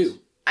 2 for 2.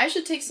 I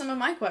should take some of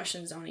my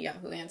questions on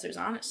Yahoo Answers,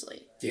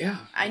 honestly. Yeah.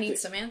 I need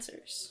some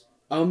answers.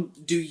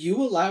 Do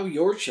you allow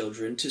your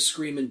children to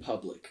scream in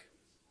public?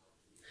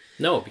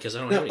 No, because I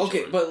don't have any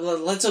children. But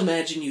let's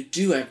imagine you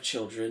do have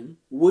children.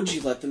 Would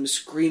you let them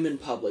scream in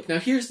public? Now,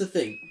 here's the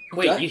thing.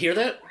 Wait, you hear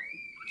that?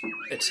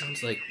 It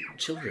sounds like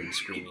children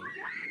screaming.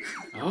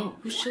 Oh.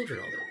 Whose children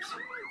are those?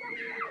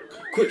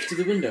 Quick, to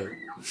the window.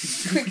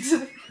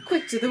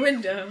 Quick to the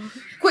window.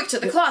 Quick to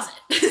the closet.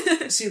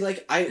 See,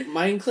 like,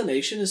 my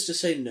inclination is to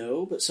say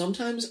no, but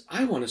sometimes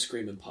I want to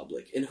scream in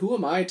public. And who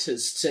am I to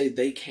say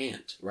they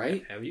can't,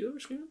 right? Have you ever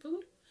screamed in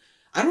public?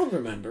 I don't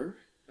remember.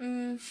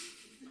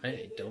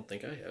 I don't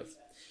think I have.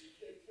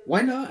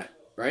 Why not,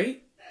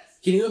 right?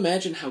 Can you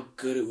imagine how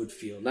good it would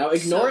feel? Now,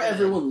 ignore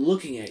everyone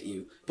looking at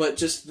you, but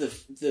just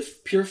the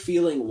pure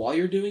feeling while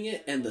you're doing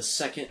it and the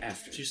second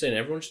after. So you're saying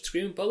everyone should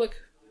scream in public?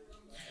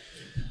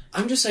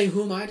 I'm just saying,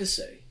 who am I to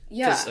say?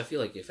 Yeah. Because I feel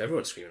like if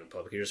everyone's screaming in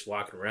public, you're just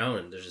walking around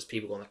and there's just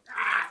people going like,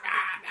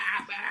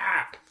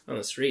 on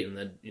the street, and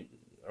then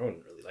I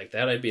wouldn't really like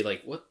that. I'd be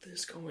like, what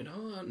is going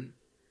on?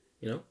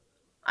 You know?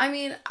 I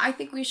mean, I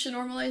think we should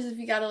normalize if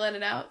you gotta let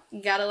it out.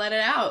 You gotta let it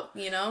out,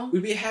 you know?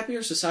 We'd be a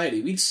happier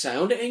society. We'd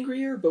sound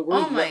angrier, but we're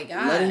letting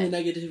the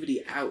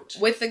negativity out.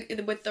 With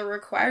the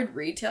required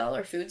retail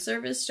or food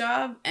service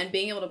job, and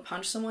being able to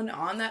punch someone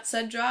on that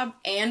said job,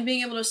 and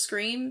being able to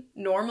scream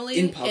normally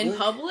in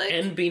public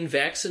and being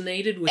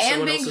vaccinated with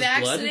someone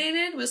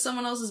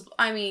else's blood.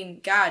 I mean,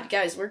 God,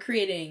 guys, we're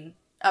creating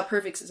a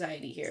perfect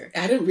society here.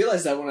 I didn't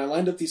realize that when I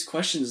lined up these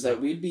questions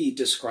that we'd be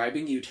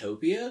describing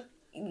utopia.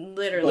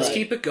 Literally. Let's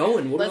keep it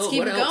going. Let's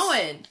keep it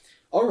going.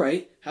 All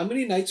right. How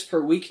many nights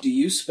per week do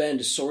you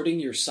spend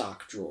sorting your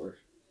sock drawer?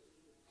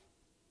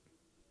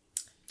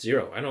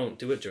 0. I don't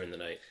do it during the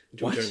night. I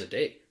do it during the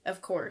day.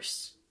 Of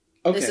course.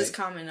 Okay. This is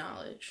common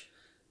knowledge.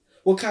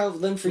 Well, Kyle,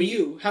 then for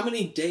you, how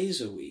many days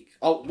a week?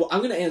 Oh, well, I'm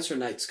going to answer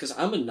nights because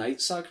I'm a night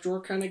sock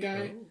drawer kind of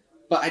guy. Oh.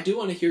 But I do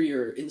want to hear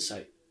your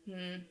insight.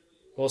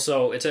 Well,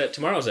 so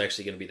tomorrow's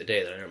actually going to be the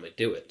day that I normally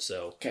do it.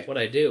 So what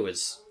I do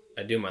is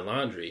I do my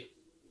laundry.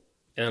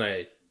 And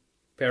I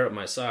pair up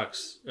my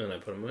socks, and I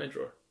put them in my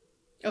drawer.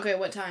 Okay,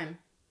 what time?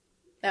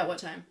 At what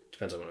time?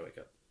 Depends on when I wake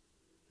up.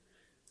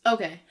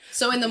 Okay,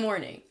 so in the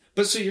morning.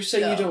 But so you're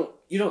saying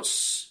you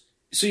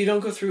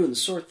don't go through and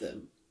sort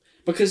them,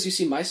 because you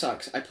see my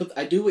socks.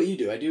 I do what you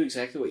do. I do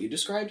exactly what you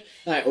described,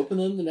 and I open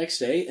them the next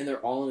day, and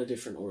they're all in a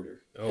different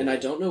order, and I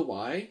don't know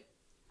why,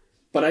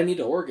 but I need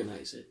to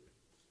organize it.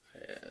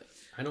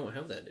 I don't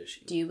have that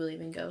issue. Do you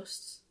believe in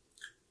ghosts?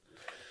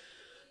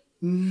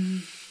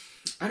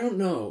 I don't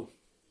know.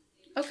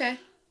 Okay.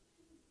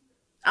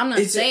 I'm not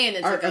saying it's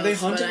a ghost. Are they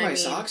haunting my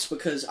socks?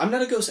 Because I'm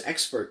not a ghost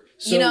expert.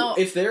 So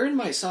if they're in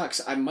my socks,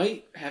 I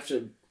might have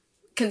to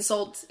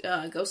consult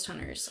ghost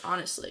hunters,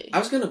 honestly. I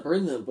was going to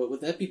burn them, but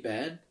would that be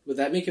bad? Would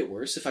that make it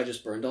worse if I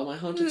just burned all my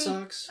haunted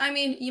socks? I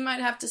mean, you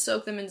might have to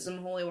soak them in some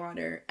holy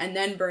water and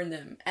then burn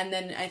them. And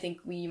then I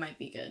think we might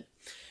be good.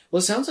 Well,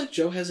 it sounds like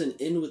Joe has an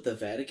in with the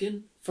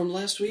Vatican from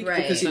last week.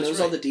 Right. Because he knows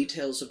all the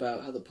details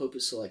about how the Pope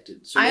is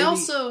selected. So I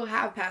also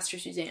have Pastor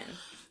Suzanne.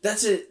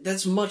 That's it.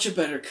 That's much a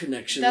better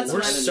connection.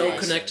 We're so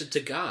connected to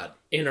God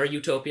in our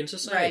utopian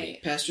society.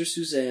 Right. Pastor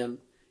Suzanne,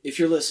 if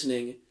you're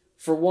listening,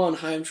 for one,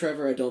 hi, I'm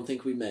Trevor. I don't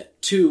think we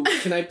met. 2,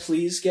 can I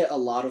please get a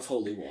lot of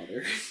holy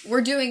water?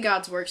 We're doing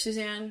God's work,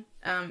 Suzanne.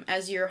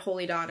 As your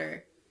holy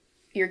daughter,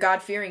 your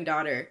God-fearing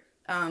daughter,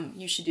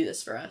 you should do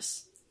this for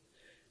us.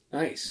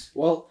 Nice.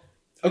 Well,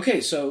 okay,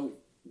 so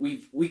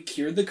we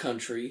cured the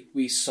country.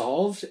 We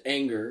solved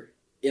anger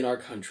in our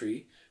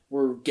country.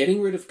 We're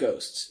getting rid of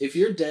ghosts. If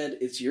you're dead,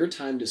 it's your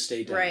time to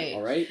stay dead,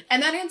 all right?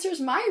 And that answers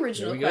my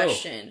original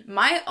question.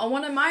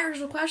 One of my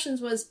original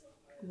questions was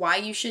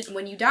why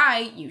when you die,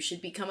 you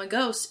should become a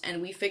ghost,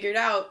 and we figured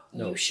out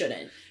you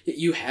shouldn't.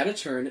 You had a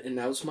turn, and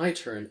now it's my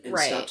turn, and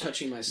stop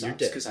touching my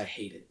socks because I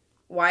hate it.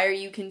 Why are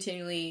you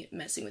continually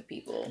messing with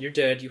people? You're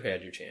dead, you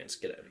had your chance,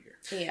 get out of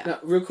here. Yeah. Now,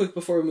 real quick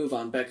before we move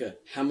on, Becca,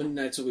 how many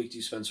nights a week do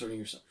you spend sorting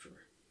your sock drawer?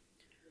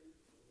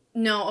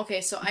 No,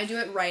 okay, so I do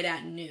it right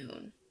at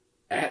noon.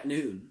 At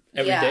noon?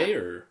 Every day,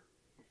 or?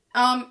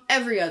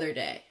 Every other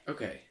day.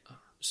 Okay.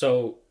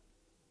 So...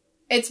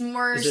 It's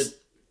more...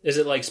 Is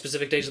it like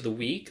specific days of the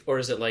week, or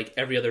is it like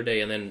every other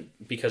day, and then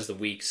because the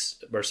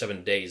weeks are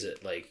 7 days,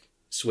 it like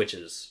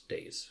switches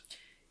days?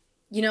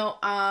 You know,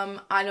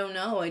 I don't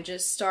know. I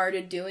just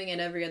started doing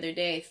it every other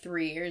day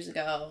 3 years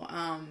ago.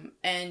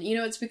 And, you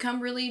know, it's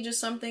become really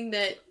just something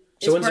that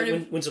is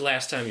when's the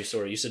last time you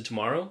saw it? You said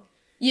tomorrow?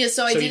 Yeah,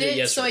 so I did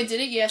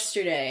it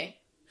yesterday.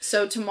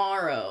 So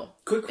tomorrow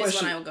Quick question.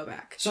 is when I will go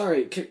back.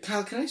 Sorry,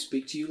 Kyle, can I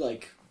speak to you,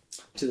 like,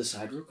 to the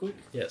side real quick?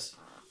 Yes.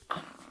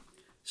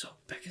 So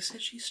Becca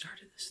said she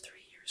started this 3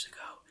 years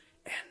ago,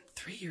 and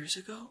 3 years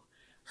ago,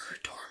 her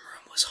dorm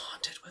room was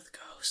haunted with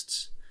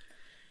ghosts.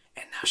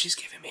 And now she's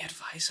giving me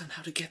advice on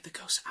how to get the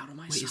ghosts out of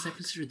my socks. Is that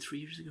considered 3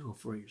 years ago or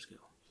 4 years ago?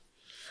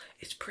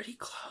 It's pretty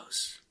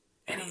close.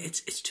 And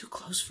it's too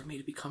close for me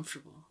to be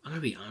comfortable. I'm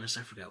gonna be honest,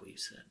 I forgot what you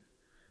said.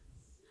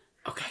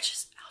 Okay. I'll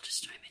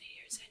just chime in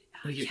here and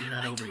say, You're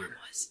not over here.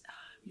 was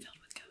filled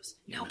with ghosts.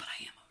 You're No, not. but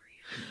I am over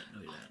here.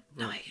 No, you're not.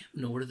 No, I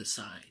am. No, we're to the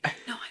side.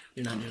 No, I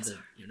You're not don't. near the...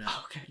 You're not...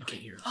 Oh, okay, You okay.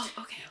 can't hear us. Oh,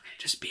 okay.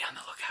 Just be on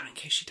the lookout in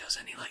case she does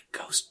any, like,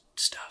 ghost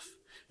stuff.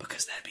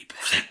 Because that'd be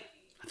bad.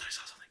 I thought I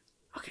saw something.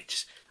 Okay,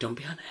 just don't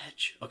be on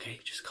edge. Okay,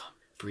 just calm.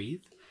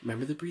 Breathe.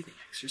 Remember the breathing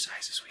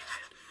exercises we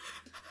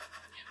did.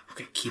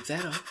 Okay, keep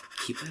that up.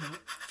 Keep that up.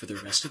 For the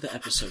rest of the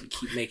episode,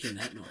 keep making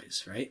that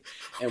noise, right?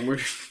 And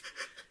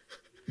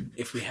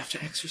if we have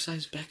to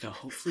exercise Becca,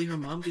 hopefully her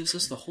mom gives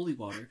us the holy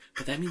water,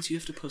 but that means you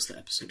have to post the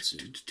episode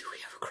soon. Do we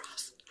have a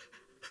cross?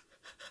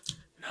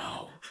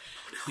 No.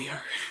 We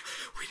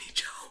need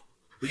Joe.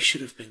 We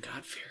should have been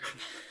God-fearing.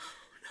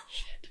 No.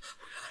 Shit.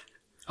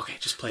 Okay,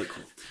 just play it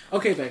cool.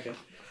 Okay, Becca.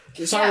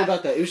 Sorry Yeah.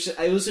 about that.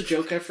 It was a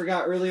joke I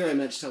forgot earlier. I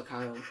meant to tell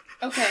Kyle.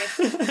 Okay.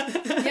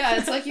 Yeah,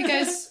 it's like you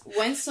guys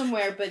went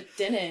somewhere but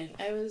didn't.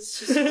 I was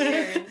just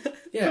weird.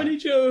 Yeah. Funny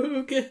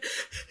joke.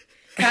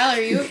 Kyle,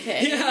 are you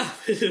okay? Yeah,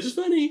 it was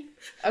funny.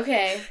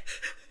 Okay.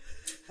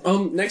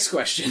 Next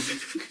question.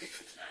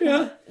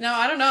 Yeah. No,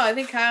 I don't know. I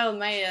think Kyle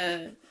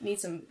might need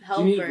some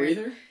help. Do you need a or...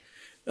 breather?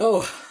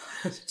 Oh.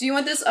 Do you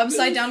want this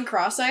upside down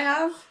cross I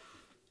have?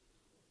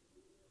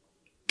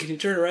 Can you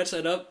turn it right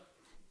side up?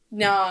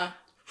 Nah,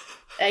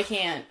 I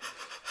can't.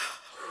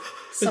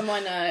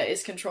 Someone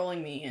is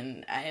controlling me,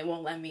 and it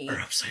won't let me. Or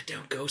upside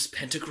down ghost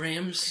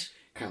pentagrams?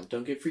 Kyle,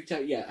 don't get freaked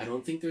out yet. I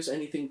don't think there's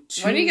anything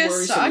too What are you guys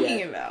worrisome talking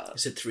yet. about?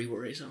 Is it 3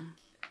 worrisome?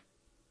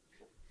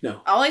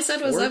 No. All I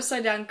said was 4?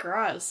 upside down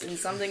cross, and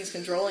something's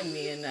controlling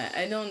me, and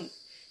I don't.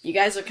 You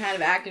guys are kind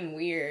of acting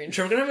weird.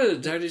 Sure, we're gonna have a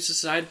Dynasty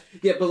Decide.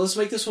 Yeah, but let's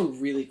make this one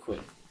really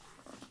quick.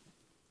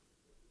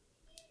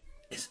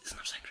 Is an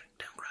upside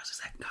down cross, is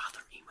that goth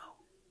or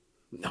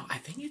emo? No, I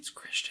think it's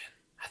Christian.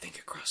 I think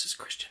a cross is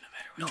Christian no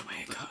matter which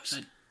way it goes.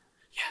 Upside...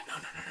 Yeah, no.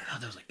 Oh,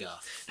 that was like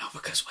goth. No,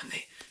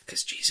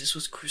 because Jesus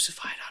was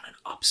crucified on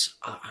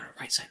a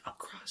right side up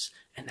cross,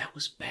 and that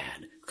was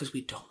bad because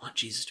we don't want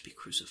Jesus to be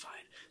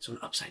crucified. So an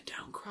upside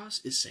down cross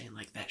is saying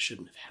like that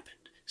shouldn't have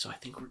happened. So I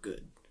think we're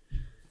good.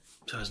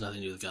 So it has nothing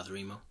to do with goth or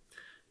emo?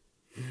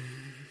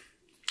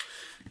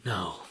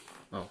 No.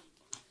 Oh.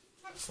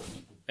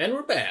 And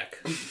we're back.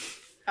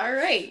 All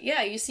right,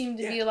 yeah, you seem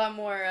to be a lot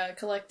more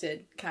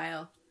collected,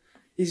 Kyle.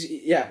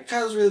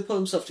 Kyle's really put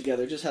himself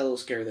together. Just had a little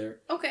scare there.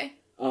 Okay.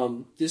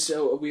 Just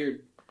a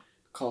weird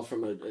call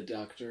from a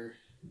doctor,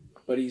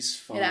 but he's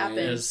fine. It happens.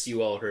 As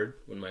you all heard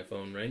when my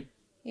phone rang.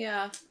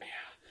 Yeah.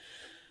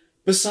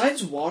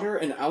 Besides water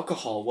and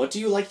alcohol, what do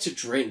you like to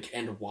drink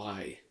and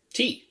why?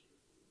 Tea.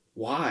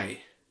 Why?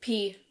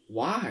 P.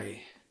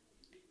 Why?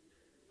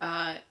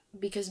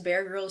 Because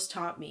Bear Grylls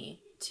taught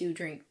me to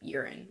drink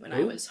urine when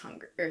I was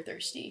hungry or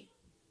thirsty.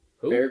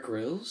 Who? Bear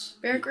Grylls?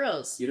 Bear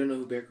Grylls. You don't know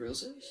who Bear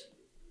Grylls is?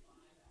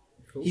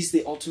 Who? He's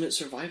the ultimate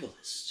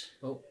survivalist.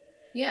 Oh.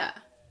 Yeah.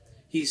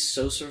 He's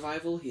so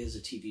survival, he has a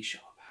TV show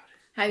about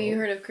it. Have you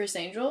heard of Chris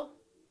Angel?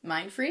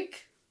 Mind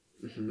Freak?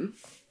 Mm-hmm.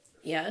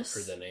 Yes.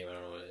 Heard that name, I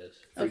don't know what it is.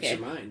 Freaks Okay.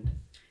 your mind.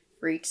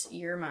 Freaks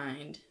your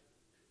mind.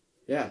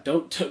 Yeah,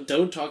 don't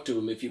talk to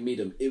him if you meet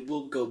him. It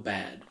will go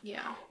bad.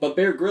 Yeah. But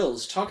Bear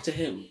Grylls, talk to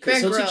him. Bear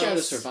Because he'll teach you how to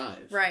Grylls.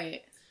 survive.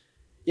 Right.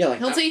 Yeah, like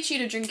He'll teach you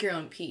to drink your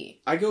own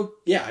pee. I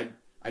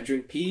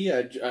drink pee,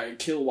 I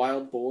kill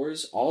wild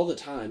boars all the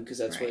time because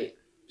that's Right.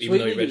 Even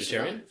though what you're you do to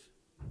vegetarian? survive.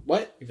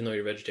 What? Even though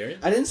you're vegetarian?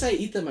 I didn't say I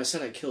eat them, I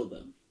said I kill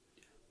them.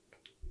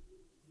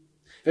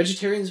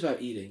 Vegetarian's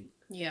about eating.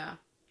 Yeah.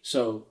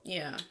 So,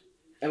 Yeah.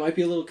 it might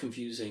be a little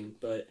confusing,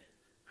 but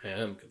I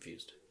am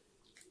confused.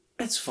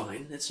 it's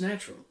fine. It's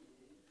natural.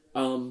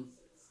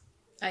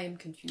 I am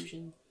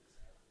confusion.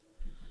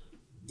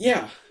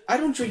 Yeah, I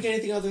don't drink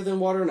anything other than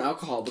water and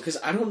alcohol because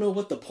I don't know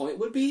what the point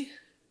would be.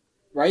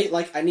 Right?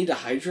 Like, I need to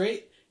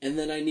hydrate, and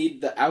then I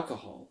need the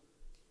alcohol.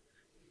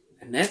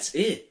 And that's it.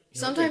 You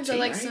don't Sometimes I drink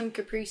like right? some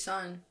Capri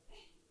Sun.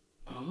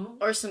 Oh.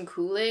 Or some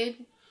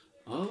Kool-Aid.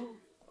 Oh.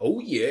 Oh,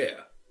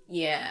 yeah.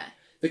 Yeah.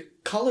 The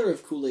color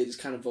of Kool-Aid has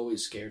kind of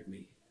always scared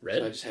me. Red?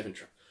 So I just haven't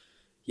tried.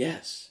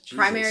 Yes. Jesus.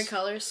 Primary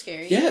colors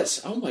scare you?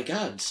 Yes. Oh my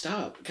god,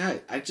 stop.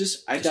 God, I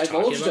Just divulged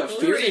talking a about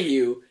fear colors. in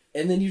you,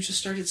 and then you just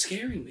started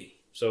scaring me.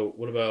 So,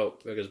 what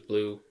about Becca's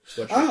blue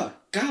sweatshirt? Ah,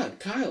 God,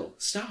 Kyle,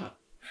 stop.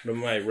 What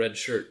about my red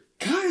shirt?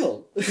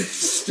 Kyle,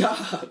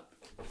 stop.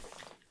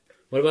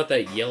 What about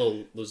those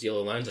yellow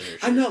lines on your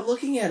shirt? I'm not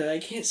looking at it. I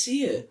can't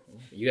see it.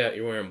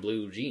 You're wearing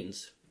blue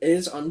jeans.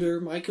 It's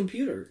under my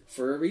computer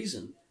for a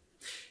reason.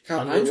 Kyle,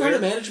 I'm Underwear? trying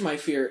to manage my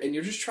fear, and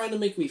you're just trying to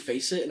make me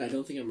face it, and I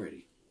don't think I'm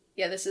ready.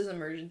 Yeah, this is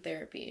immersion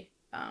therapy.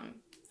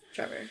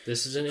 Trevor.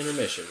 This is an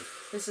intermission.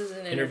 This is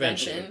an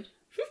Intervention.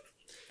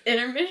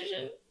 intervention.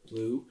 Intermission.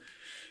 Blue,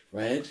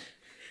 red,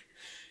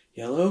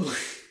 yellow.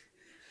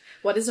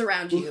 What is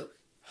around you?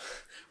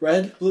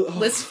 Red, blue. Oh.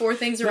 List 4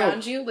 things No.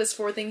 around you. List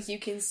 4 things you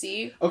can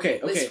see.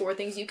 Okay. List 4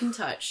 things you can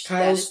touch.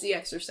 That Kyle's is the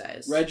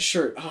exercise. red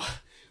shirt. Oh,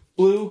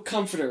 blue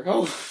comforter.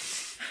 Oh.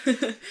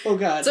 Oh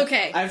God. It's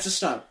okay. I have to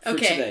stop for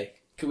Okay. today.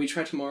 Can we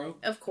try tomorrow?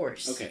 Of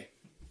course. Okay.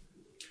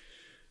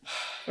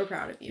 We're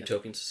proud of you.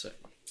 Utopian society.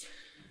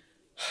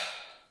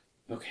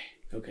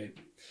 Okay.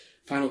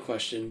 Final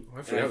question. Oh, I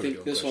And forgot I we think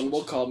were this doing one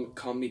will questions.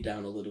 calm me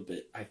down a little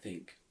bit, I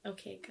think.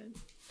 Okay, good.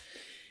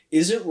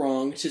 Is it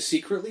wrong to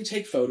secretly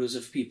take photos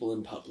of people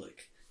in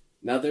public?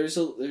 Now there's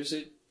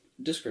a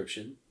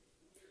description.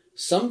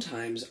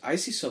 Sometimes I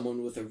see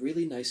someone with a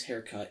really nice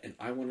haircut and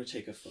I want to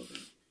take a photo.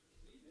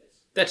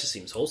 That just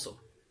seems wholesome.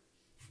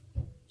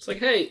 It's like,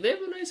 hey, they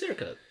have a nice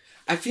haircut.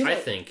 I feel I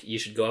like think you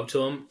should go up to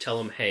them, tell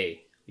them,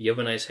 hey, you have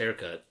a nice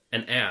haircut,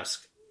 and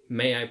ask,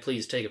 may I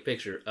please take a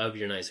picture of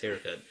your nice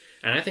haircut?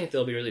 And I think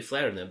they'll be really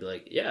flattered, and they'll be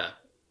like, yeah.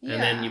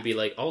 And then you'd be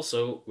like,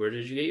 also, where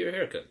did you get your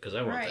haircut? Because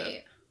I want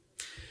that.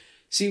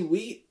 See,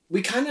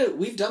 we've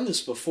done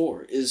this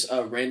before, is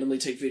randomly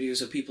take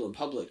videos of people in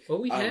public.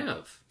 Well, we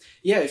have.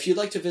 Yeah, if you'd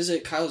like to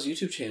visit Kyle's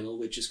YouTube channel,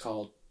 which is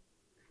called...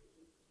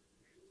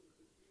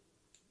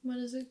 What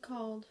is it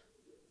called?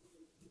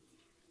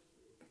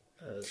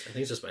 I think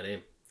it's just my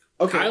name.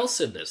 Okay. Kyle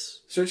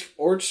Sidness. Search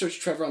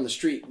Trevor on the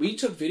street. We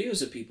took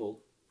videos of people,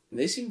 and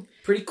they seem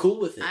pretty cool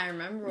with it. I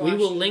remember We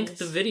will watching link this.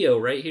 the video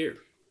right here.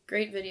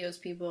 Great videos,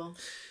 people.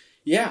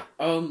 Yeah,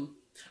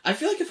 I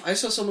feel like if I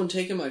saw someone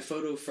taking my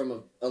photo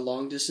from a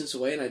long distance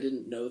away and I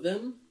didn't know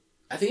them,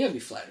 I think I'd be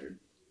flattered.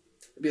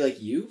 I'd be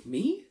like, you?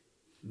 Me?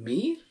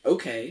 Me?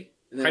 Okay.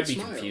 And then I'd be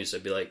smile. confused.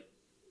 I'd be like,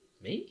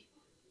 me?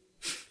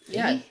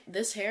 Yeah,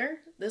 this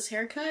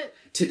haircut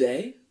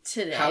Today?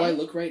 today. How I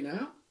look right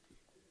now?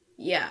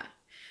 Yeah.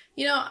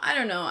 I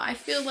don't know. I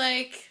feel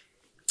like,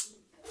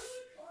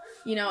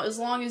 as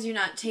long as you're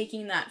not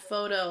taking that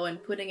photo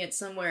and putting it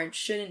somewhere it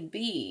shouldn't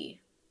be,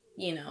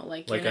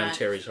 like you're Like not, on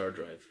Terry's hard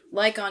drive.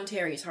 like on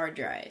Terry's hard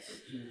drive.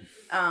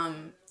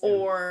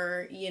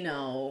 Or,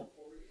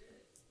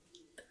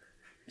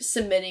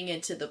 submitting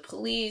it to the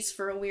police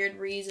for a weird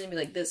reason, be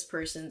like, this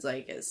person's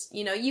like, I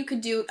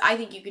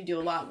think you could do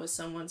a lot with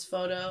someone's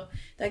photo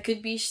that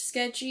could be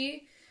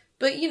sketchy,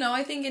 but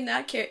I think in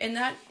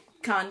that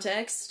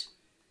context,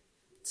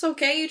 it's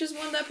okay, you just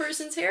want that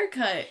person's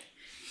haircut.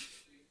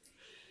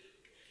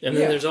 And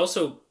then there's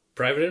also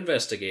private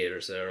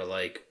investigators that are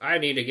like, I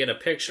need to get a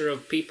picture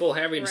of people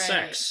having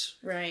sex.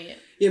 Right.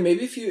 Yeah,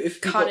 maybe if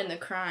people, Caught in the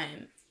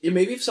crime. Yeah,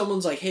 maybe if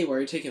someone's like, hey, why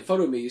are you taking a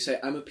photo of me? You say,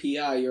 I'm a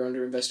PI, you're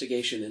under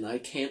investigation, and I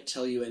can't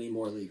tell you any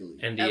more legally.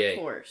 NDA. Of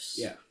course.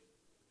 Yeah.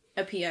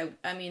 A PI,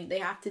 they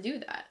have to do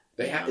that.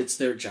 It's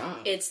their job.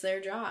 It's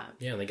their job.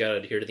 Yeah, and they gotta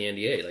adhere to the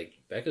NDA. Like,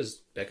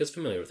 Becca's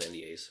familiar with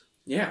NDAs.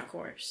 Yeah. Of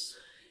course.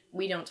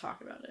 We don't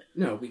talk about it.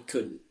 No, we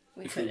couldn't.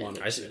 We if couldn't. We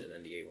wanted I to. submitted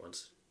an NDA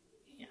once.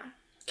 Yeah.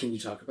 Can you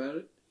talk about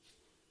it?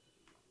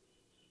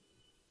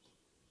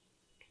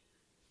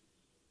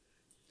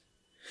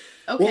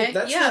 Okay. Well,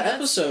 that's the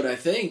episode, I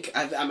think.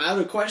 I'm out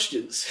of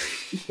questions.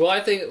 Well,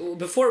 I think,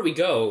 before we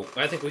go,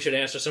 I think we should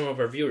answer some of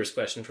our viewers'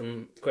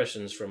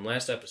 questions from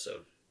last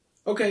episode.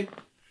 Okay.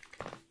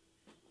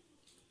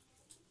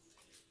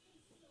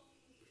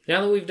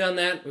 Now that we've done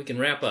that, we can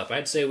wrap up.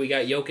 I'd say we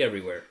got yolk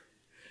everywhere.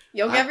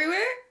 Yolk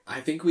everywhere?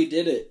 I think we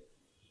did it.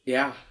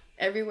 Yeah.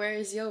 Everywhere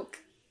is yolk.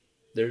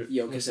 There,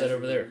 Yolk is is that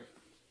over there?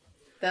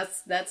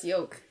 That's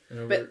yolk. And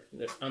over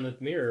on the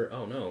mirror,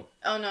 oh no.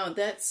 Oh no,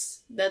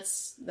 that's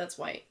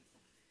white.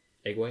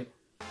 Egg white?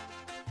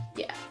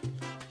 Yeah.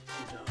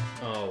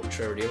 Oh,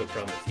 Trevor, do you have a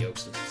problem with yolk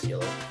since it's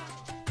yellow?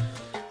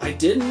 I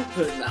didn't,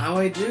 but now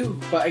I do.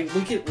 But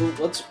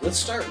let's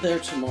start there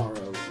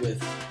tomorrow with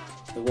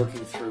the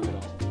working through it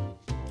all.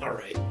 All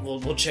right,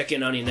 we'll check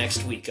in on you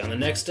next week on the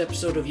next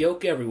episode of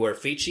Yolk Everywhere,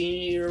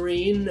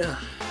 featuring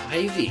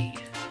Ivy.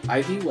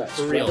 Ivy West.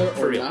 For real, Whether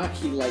for or real. not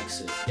he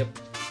likes it. Yep.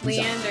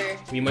 Leander.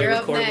 We might you're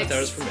up record next. without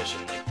his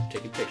permission, like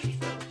taking pictures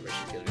without his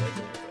permission because we like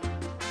the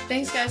microphone.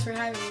 Thanks guys for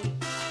having me.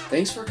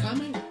 Thanks for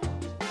coming.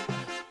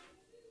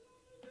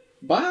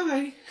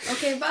 Bye.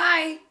 Okay,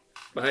 bye.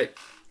 Bye.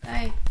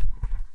 Bye.